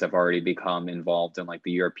Friedkins have already become involved in like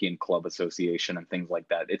the European Club Association and things like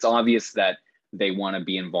that. It's obvious that they want to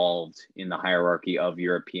be involved in the hierarchy of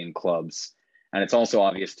European clubs. And it's also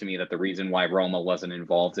obvious to me that the reason why Roma wasn't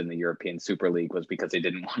involved in the European Super League was because they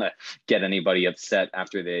didn't want to get anybody upset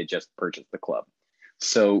after they had just purchased the club.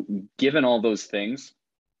 So given all those things,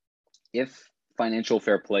 if financial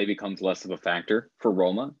fair play becomes less of a factor for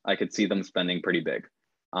Roma, I could see them spending pretty big.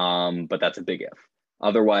 But that's a big if.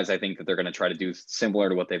 Otherwise, I think that they're going to try to do similar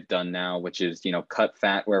to what they've done now, which is, cut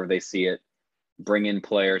fat wherever they see it, bring in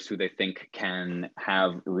players who they think can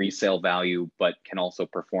have resale value, but can also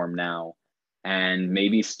perform now, and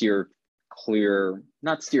maybe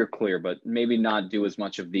but maybe not do as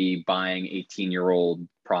much of the buying 18-year-old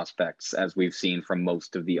prospects as we've seen from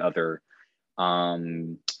most of the other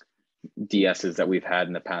DSs that we've had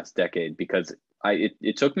in the past decade, because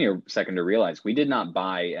it took me a second to realize we did not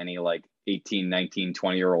buy any like 18, 19,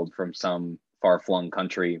 20-year-old from some far-flung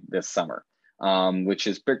country this summer. Which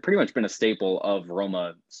has pretty much been a staple of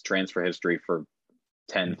Roma's transfer history for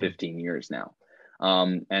 10, 15 years now.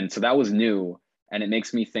 And so that was new. And it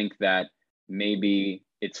makes me think that maybe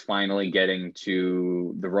it's finally getting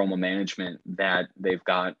to the Roma management that they've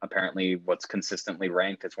got apparently what's consistently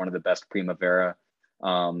ranked as one of the best Primavera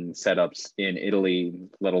setups in Italy,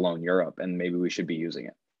 let alone Europe. And maybe we should be using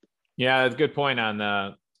it. Yeah, that's a good point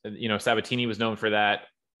on, Sabatini was known for that.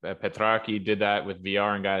 Petrarchi did that with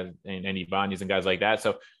VR and guys and Ibanez and guys like that.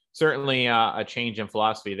 So certainly a change in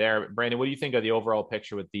philosophy there. Brandon, what do you think of the overall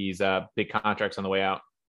picture with these big contracts on the way out?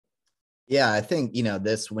 Yeah, I think,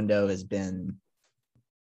 this window has been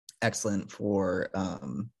excellent for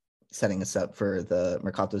setting us up for the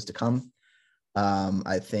mercatos to come.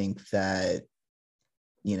 I think that,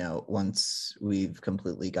 once we've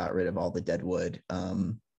completely got rid of all the dead wood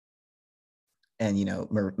and,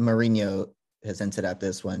 Mourinho has hinted at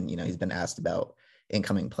this when, he's been asked about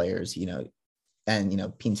incoming players,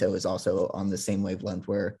 and, Pinto is also on the same wavelength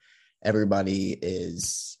where everybody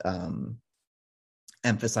is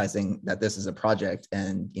emphasizing that this is a project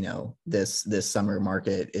and, this summer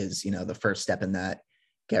market is, the first step in that,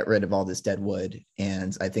 get rid of all this dead wood.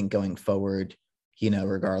 And I think going forward,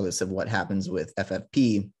 regardless of what happens with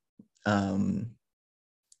FFP, we're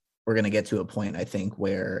going to get to a point, I think,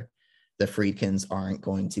 where the Friedkins aren't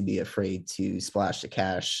going to be afraid to splash the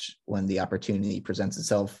cash when the opportunity presents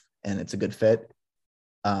itself and it's a good fit.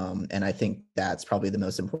 And I think that's probably the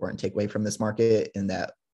most important takeaway from this market, and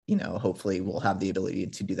that, hopefully we'll have the ability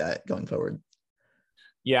to do that going forward.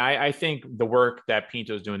 Yeah, I think the work that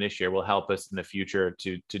Pinto's doing this year will help us in the future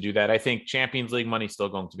to do that. I think Champions League money is still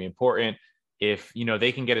going to be important. If,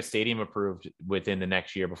 they can get a stadium approved within the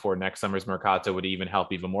next year before next summer's mercato, would even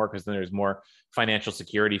help even more, because then there's more financial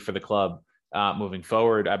security for the club moving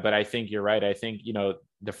forward. But I think you're right. I think,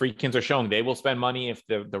 the Friedkins are showing they will spend money if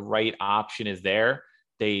the right option is there.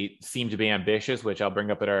 They seem to be ambitious, which I'll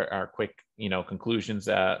bring up at our quick, conclusions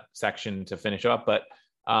section to finish up. But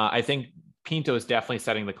I think Pinto is definitely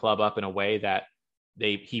setting the club up in a way that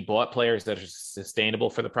he bought players that are sustainable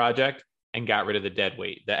for the project and got rid of the dead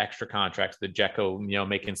weight, the extra contracts, the Dzeko,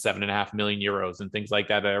 making 7.5 million euros and things like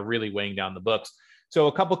that are really weighing down the books. So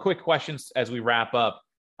a couple quick questions as we wrap up.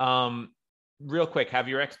 Real quick, have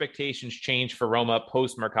your expectations changed for Roma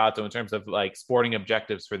post Mercato in terms of like sporting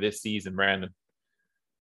objectives for this season, Brandon?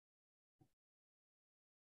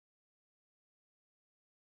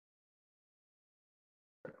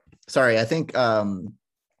 Sorry, I think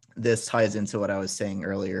this ties into what I was saying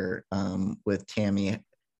earlier with Tammy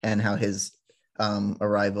and how his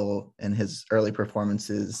arrival and his early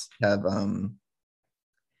performances have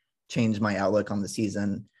changed my outlook on the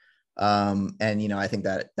season. And I think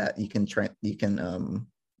that you can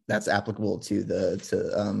that's applicable to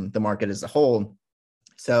the market as a whole.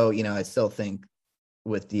 So I still think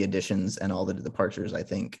with the additions and all the departures, I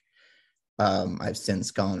think I've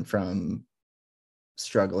since gone from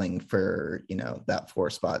struggling for that 4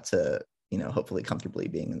 spot to hopefully comfortably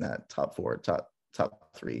being in that top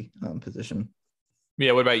 3 position.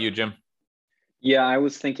 Yeah, what about you, Jim? Yeah, I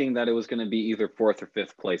was thinking that it was going to be either 4th or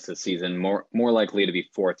 5th place this season. More likely to be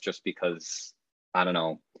 4th, just because I don't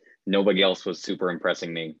know, nobody else was super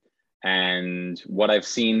impressing me. And what I've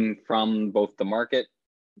seen from both the market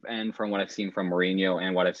and from what I've seen from Mourinho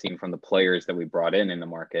and what I've seen from the players that we brought in the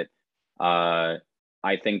market, I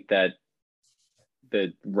think that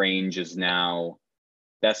the range is now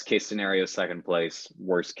best case scenario 2nd place,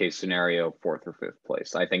 worst case scenario 4th or 5th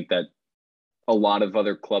place. I think that a lot of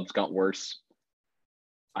other clubs got worse.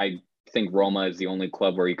 I think Roma is the only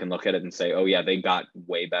club where you can look at it and say, oh yeah, they got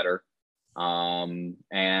way better. And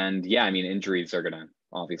yeah, I mean, injuries are going to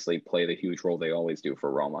obviously play the huge role they always do for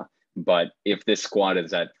Roma. But if this squad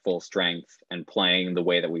is at full strength and playing the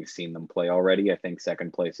way that we've seen them play already, I think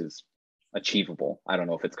 2nd place is achievable. I don't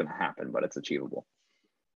know if it's going to happen, but it's achievable.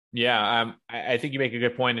 Yeah, I think you make a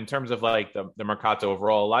good point in terms of like the Mercato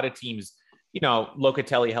overall. A lot of teams,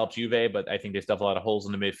 Locatelli helped Juve, but I think they still have a lot of holes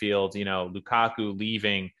in the midfield. Lukaku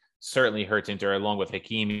leaving certainly hurts Inter along with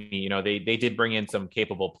Hakimi. They did bring in some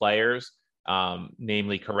capable players,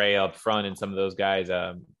 namely Correa up front and some of those guys,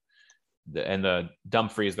 and the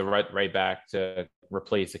Dumfries, the right back to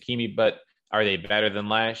replace Hakimi. But are they better than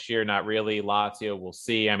last year? Not really. Lazio, we'll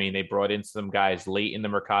see. I mean, they brought in some guys late in the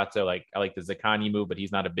Mercato. Like I like the Zaccagni move, but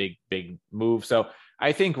he's not a big move. So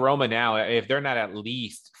I think Roma now, if they're not at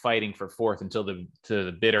least fighting for 4th until to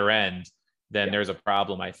the bitter end, then there's a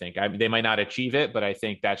problem. I think they might not achieve it, but I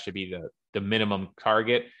think that should be the minimum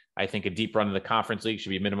target. I think a deep run in the Conference League should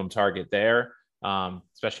be a minimum target there,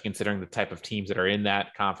 especially considering the type of teams that are in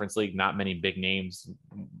that Conference League. Not many big names.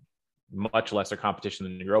 Much lesser competition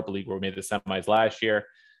than the Europa League, where we made the semis last year.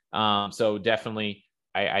 So definitely,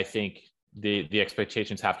 I think the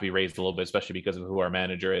expectations have to be raised a little bit, especially because of who our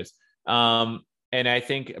manager is. And I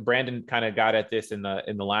think Brandon kind of got at this in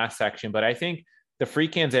the last section, but I think the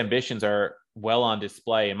Friedkin's ambitions are well on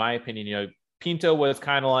display. In my opinion, Pinto was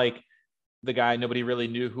kind of like the guy, nobody really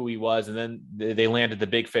knew who he was. And then they landed the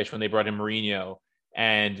big fish when they brought in Mourinho.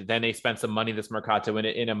 And then they spent some money this Mercato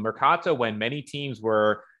in a Mercato when many teams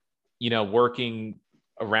were working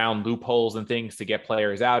around loopholes and things to get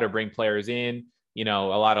players out or bring players in, a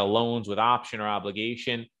lot of loans with option or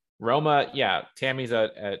obligation. Roma, yeah, Tammy's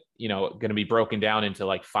going to be broken down into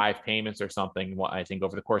like 5 payments or something, I think,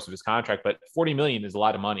 over the course of his contract, but 40 million is a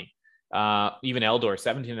lot of money. Even Eldor,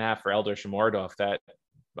 17.5 for Eldor Shomurodov, that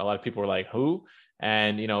a lot of people were like, who?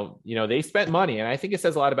 And, they spent money, and I think it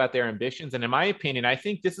says a lot about their ambitions. And in my opinion, I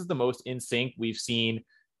think this is the most in sync we've seen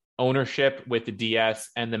ownership with the DS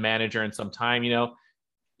and the manager in some time.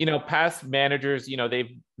 Past managers,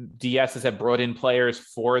 DSs have brought in players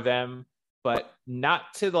for them, but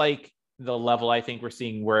not to like the level I think we're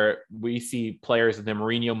seeing where we see players in the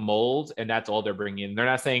Mourinho mold, and that's all they're bringing in. They're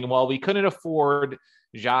not saying, well, we couldn't afford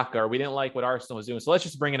Xhaka, or we didn't like what Arsenal was doing, so let's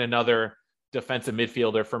just bring in another defensive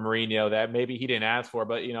midfielder for Mourinho that maybe he didn't ask for,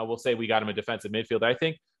 but we'll say we got him a defensive midfielder. I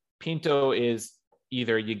think Pinto is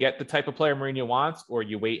either you get the type of player Mourinho wants, or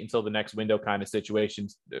you wait until the next window kind of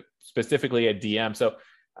situations, specifically at DM. So,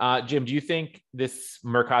 Jim, do you think this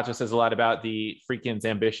Mercato says a lot about the Friedkin's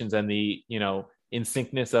ambitions and the, in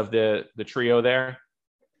syncness of the trio there?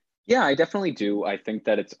 Yeah, I definitely do. I think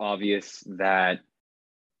that it's obvious that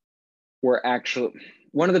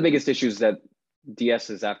one of the biggest issues that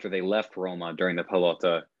DSs after they left Roma during the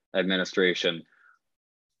Pallotta administration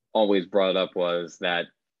always brought up was that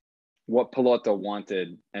what Pallotta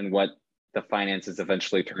wanted and what the finances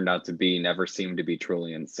eventually turned out to be never seemed to be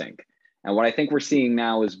truly in sync. And what I think we're seeing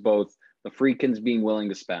now is both the Friedkins being willing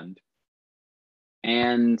to spend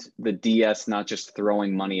and the DS not just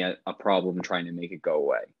throwing money at a problem trying to make it go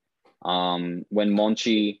away. When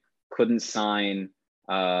Monchi couldn't sign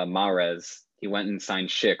Mahrez, he went and signed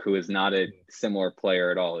Schick, who is not a similar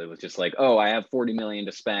player at all. It was just like, oh, I have 40 million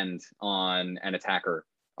to spend on an attacker.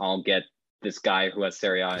 I'll get this guy who has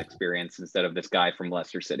Serie A experience instead of this guy from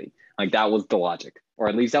Leicester City. Like, that was the logic, or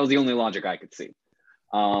at least that was the only logic I could see.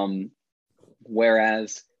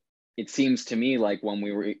 Whereas it seems to me like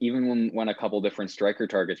when a couple different striker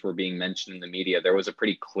targets were being mentioned in the media, there was a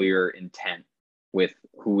pretty clear intent with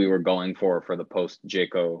who we were going for the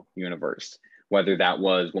post-Dzeko universe, whether that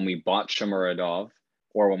was when we bought Shomurodov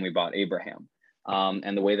or when we bought Abraham.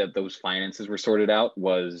 And the way that those finances were sorted out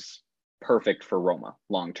was perfect for Roma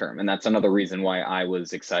long-term. And that's another reason why I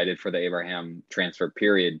was excited for the Abraham transfer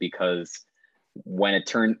period, because when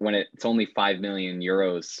it's only 5 million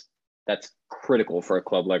euros, that's critical for a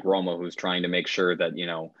club like Roma, who's trying to make sure that,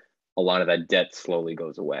 a lot of that debt slowly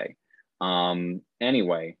goes away.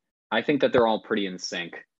 Anyway, I think that they're all pretty in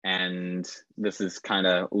sync. And this is kind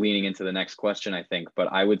of leaning into the next question, I think.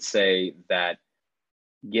 But I would say that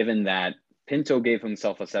given that Pinto gave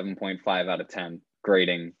himself a 7.5 out of 10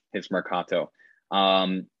 grading his Mercato,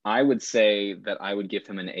 I would say that I would give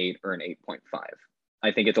him an 8 or an 8.5.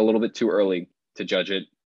 I think it's a little bit too early to judge it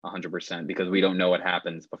 100% because we don't know what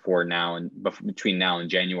happens between now and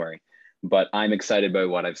January. But I'm excited by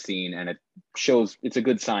what I've seen, and it's a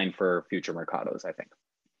good sign for future Mercatos, I think.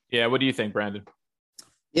 Yeah, what do you think, Brandon?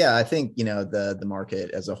 Yeah, I think, the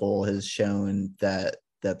market as a whole has shown that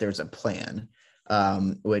there's a plan,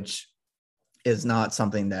 which is not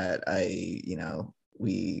something that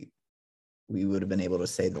we would have been able to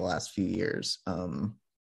say the last few years.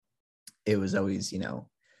 It was always,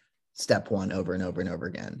 step one over and over and over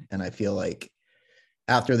again. And I feel like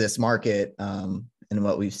after this market, and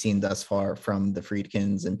what we've seen thus far from the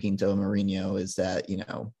Friedkins and Pinto and Mourinho is that,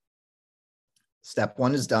 step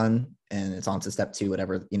one is done and it's on to step two,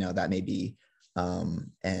 whatever, that may be. And,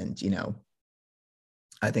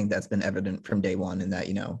 I think that's been evident from day one in that,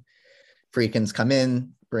 Friedkins come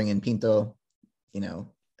in, bring in Pinto,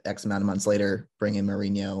 X amount of months later, bring in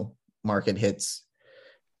Mourinho, market hits,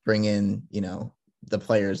 bring in, the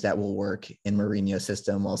players that will work in Mourinho's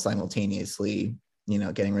system while simultaneously,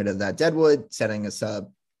 getting rid of that deadwood, setting us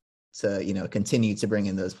up to, continue to bring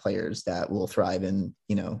in those players that will thrive in,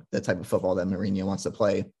 the type of football that Mourinho wants to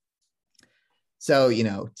play. So,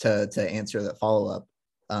 to answer that follow-up,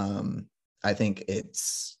 I think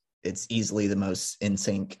it's easily the most in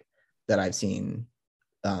sync that I've seen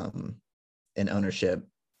in ownership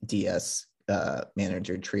DS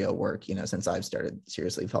manager trio work, since I've started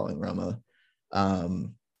seriously following Roma.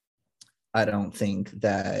 I don't think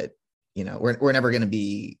that, we're never going to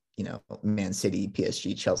be, Man City,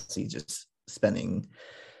 PSG, Chelsea, just spending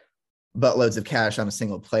buttloads of cash on a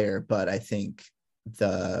single player. But I think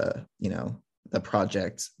the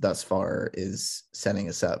project thus far is setting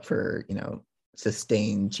us up for,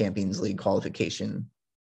 sustained Champions League qualification,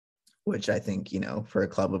 which I think, for a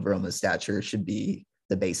club of Roma's stature should be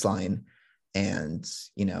the baseline. And,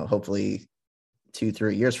 hopefully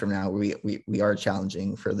 2-3 years from now, we are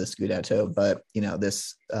challenging for the Scudetto, but,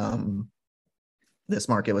 this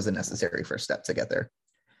market was a necessary first step to get there.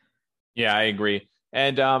 Yeah, I agree.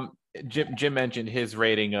 And Jim mentioned his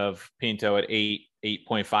rating of Pinto at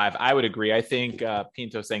 8.5. I would agree. I think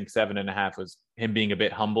Pinto saying 7.5 was him being a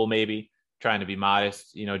bit humble, maybe trying to be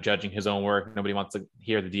modest, judging his own work. Nobody wants to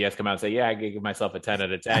hear the DS come out and say, yeah, I give myself a 10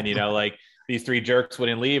 out of 10, like these three jerks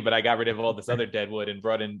wouldn't leave, but I got rid of all this other deadwood and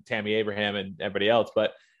brought in Tammy Abraham and everybody else.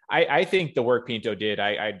 But I think the work Pinto did,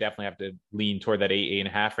 I definitely have to lean toward that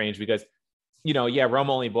 8.5 range because,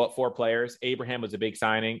 Roma only bought 4 players. Abraham was a big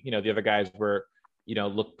signing. The other guys were,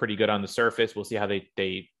 look pretty good on the surface. We'll see how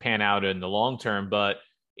they pan out in the long term. But,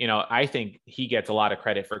 I think he gets a lot of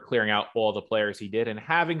credit for clearing out all the players he did and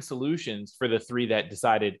having solutions for the 3 that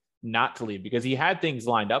decided not to leave because he had things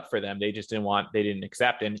lined up for them. They just didn't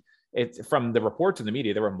accept. And it's from the reports in the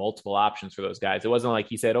media, there were multiple options for those guys. It wasn't like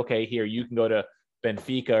he said, okay, here, you can go to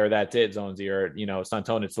Benfica or that's it, Zonzi, or,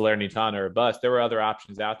 Santona, Salernitana or bust. There were other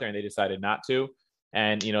options out there and they decided not to.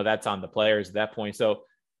 And, that's on the players at that point. So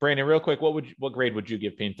Brandon, real quick, what grade would you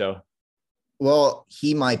give Pinto? Well,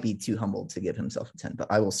 he might be too humble to give himself a 10, but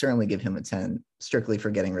I will certainly give him a 10 strictly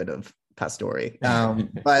for getting rid of Pastore.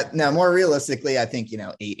 But now more realistically, I think,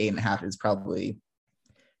 8.5 is probably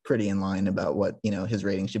pretty in line about what, his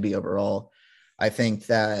rating should be overall. I think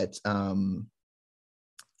that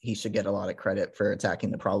he should get a lot of credit for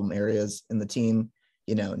attacking the problem areas in the team,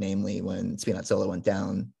 namely when Spinazzola went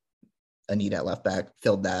down, Anita at left back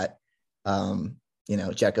filled that,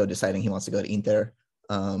 Dzeko deciding he wants to go to Inter.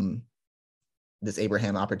 This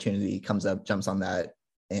Abraham opportunity comes up, jumps on that.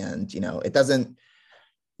 And, it doesn't,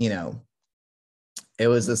 it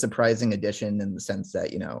was a surprising addition in the sense that,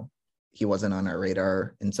 he wasn't on our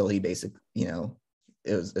radar until he basically, it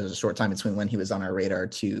was a short time between when he was on our radar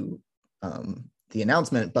to the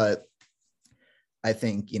announcement. But I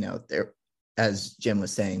think, there, as Jim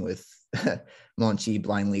was saying, with Monchi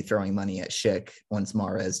blindly throwing money at Schick once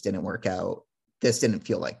Mahrez didn't work out, this didn't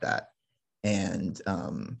feel like that. And,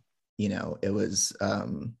 it was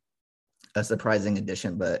a surprising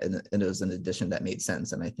addition, but it was an addition that made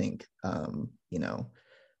sense. And I think,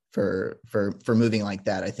 for moving like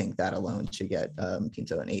that, I think that alone should get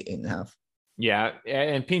Pinto an 8.5. Yeah,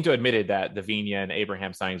 and Pinto admitted that the Viña and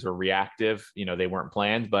Abraham signings were reactive. They weren't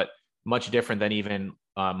planned, but much different than even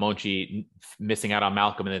Monchi missing out on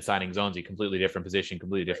Malcolm and then signing Zonzi. Completely different position,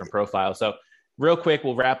 completely different profile. So real quick,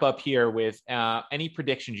 we'll wrap up here with any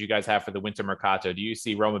predictions you guys have for the winter mercato. Do you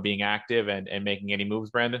see Roma being active and making any moves,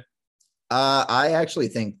 Brandon? I actually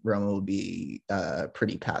think Roma will be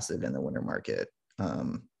pretty passive in the winter market.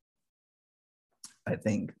 I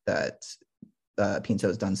think that Pinto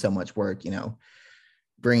has done so much work,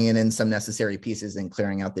 bringing in some necessary pieces and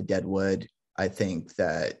clearing out the dead wood. I think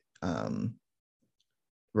that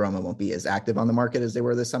Roma won't be as active on the market as they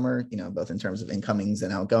were this summer, both in terms of incomings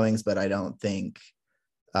and outgoings, but I don't think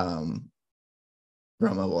Roma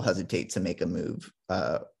will hesitate to make a move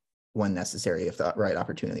when necessary if the right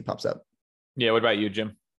opportunity pops up. Yeah. What about you,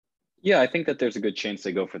 Jim? Yeah, I think that there's a good chance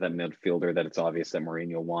they go for that midfielder that it's obvious that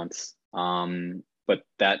Mourinho wants. But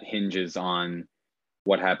that hinges on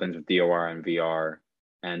what happens with DOR and VR,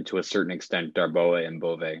 and to a certain extent, Darboe and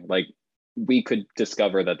Bove. Like, we could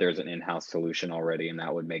discover that there's an in-house solution already, and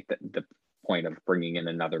that would make the point of bringing in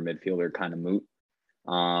another midfielder kind of moot.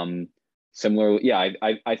 Similarly, yeah,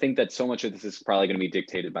 I think that so much of this is probably going to be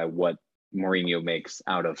dictated by what Mourinho makes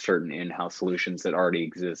out of certain in-house solutions that already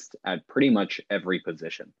exist at pretty much every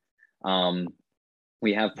position.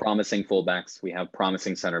 We have promising fullbacks, we have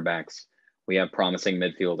promising center backs, we have promising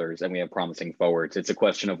midfielders, and we have promising forwards. It's a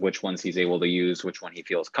question of which ones he's able to use, which one he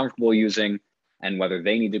feels comfortable using, and whether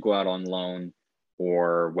they need to go out on loan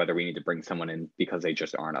or whether we need to bring someone in because they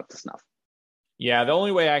just aren't up to snuff. Yeah, the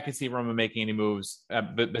only way I could see Roma making any moves,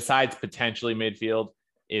 besides potentially midfield,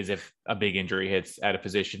 is if a big injury hits at a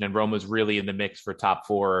position and Roma's really in the mix for top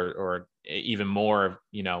four or even more,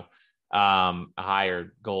 a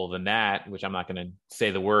higher goal than that, which I'm not going to say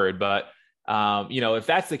the word, but if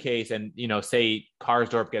that's the case and, say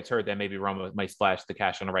Karsdorp gets hurt, then maybe Roma might splash the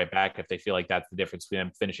cash on the right back if they feel like that's the difference between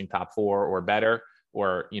them finishing top four or better,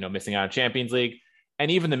 or, missing out on Champions League. And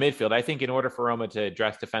even the midfield, I think in order for Roma to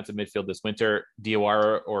address defensive midfield this winter,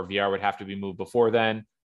 DOR or VR would have to be moved before then.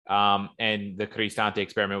 And the Cristante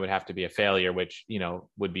experiment would have to be a failure, which,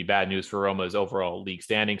 would be bad news for Roma's overall league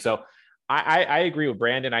standing. So I agree with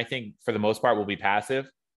Brandon. I think for the most part, we'll be passive.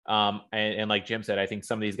 And like Jim said, I think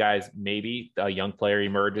some of these guys, maybe a young player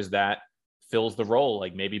emerges that fills the role.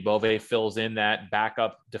 Like maybe Bove fills in that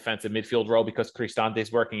backup defensive midfield role because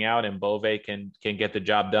Cristante's working out and Bove can get the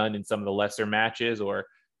job done in some of the lesser matches, or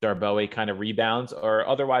Darboe kind of rebounds, or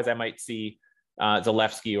otherwise I might see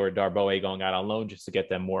Zalewski or Darboe going out on loan just to get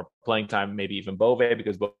them more playing time, maybe even Bove,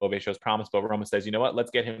 because Bove shows promise. But Roma says, you know what,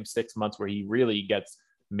 let's get him 6 months where he really gets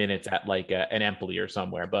minutes at like an Empoli or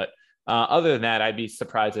somewhere. But other than that, I'd be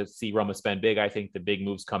surprised to see Roma spend big. I think the big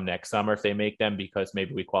moves come next summer if they make them, because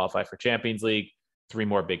maybe we qualify for Champions League. 3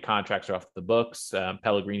 more big contracts are off the books.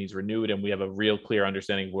 Pellegrini's renewed, and we have a real clear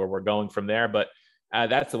understanding of where we're going from there. But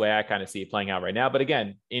that's the way I kind of see it playing out right now. But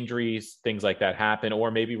again, injuries, things like that happen,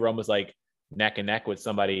 or maybe Roma's like neck and neck with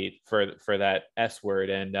somebody for that S word.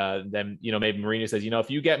 And then, maybe Mourinho says,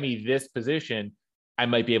 if you get me this position, I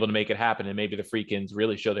might be able to make it happen. And maybe the Freakins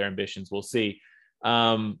really show their ambitions. We'll see.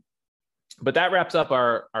 But that wraps up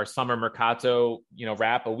our summer mercato,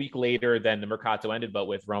 wrap a week later than the mercato ended, but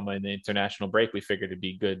with Roma in the international break, we figured it'd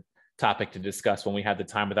be a good topic to discuss when we had the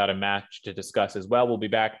time without a match to discuss as well. We'll be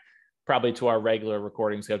back probably to our regular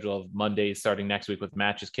recording schedule of Mondays starting next week with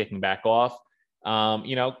matches kicking back off.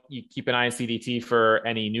 You keep an eye on CDT for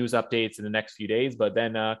any news updates in the next few days, but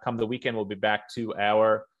then come the weekend, we'll be back to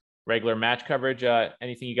our regular match coverage.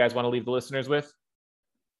 Anything you guys want to leave the listeners with?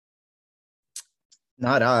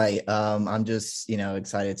 Not I. I'm just,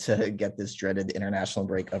 excited to get this dreaded international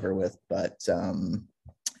break over with. But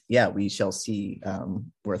we shall see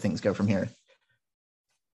where things go from here.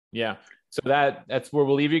 Yeah. So that's where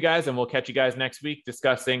we'll leave you guys, and we'll catch you guys next week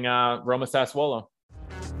discussing Roma Sassuolo.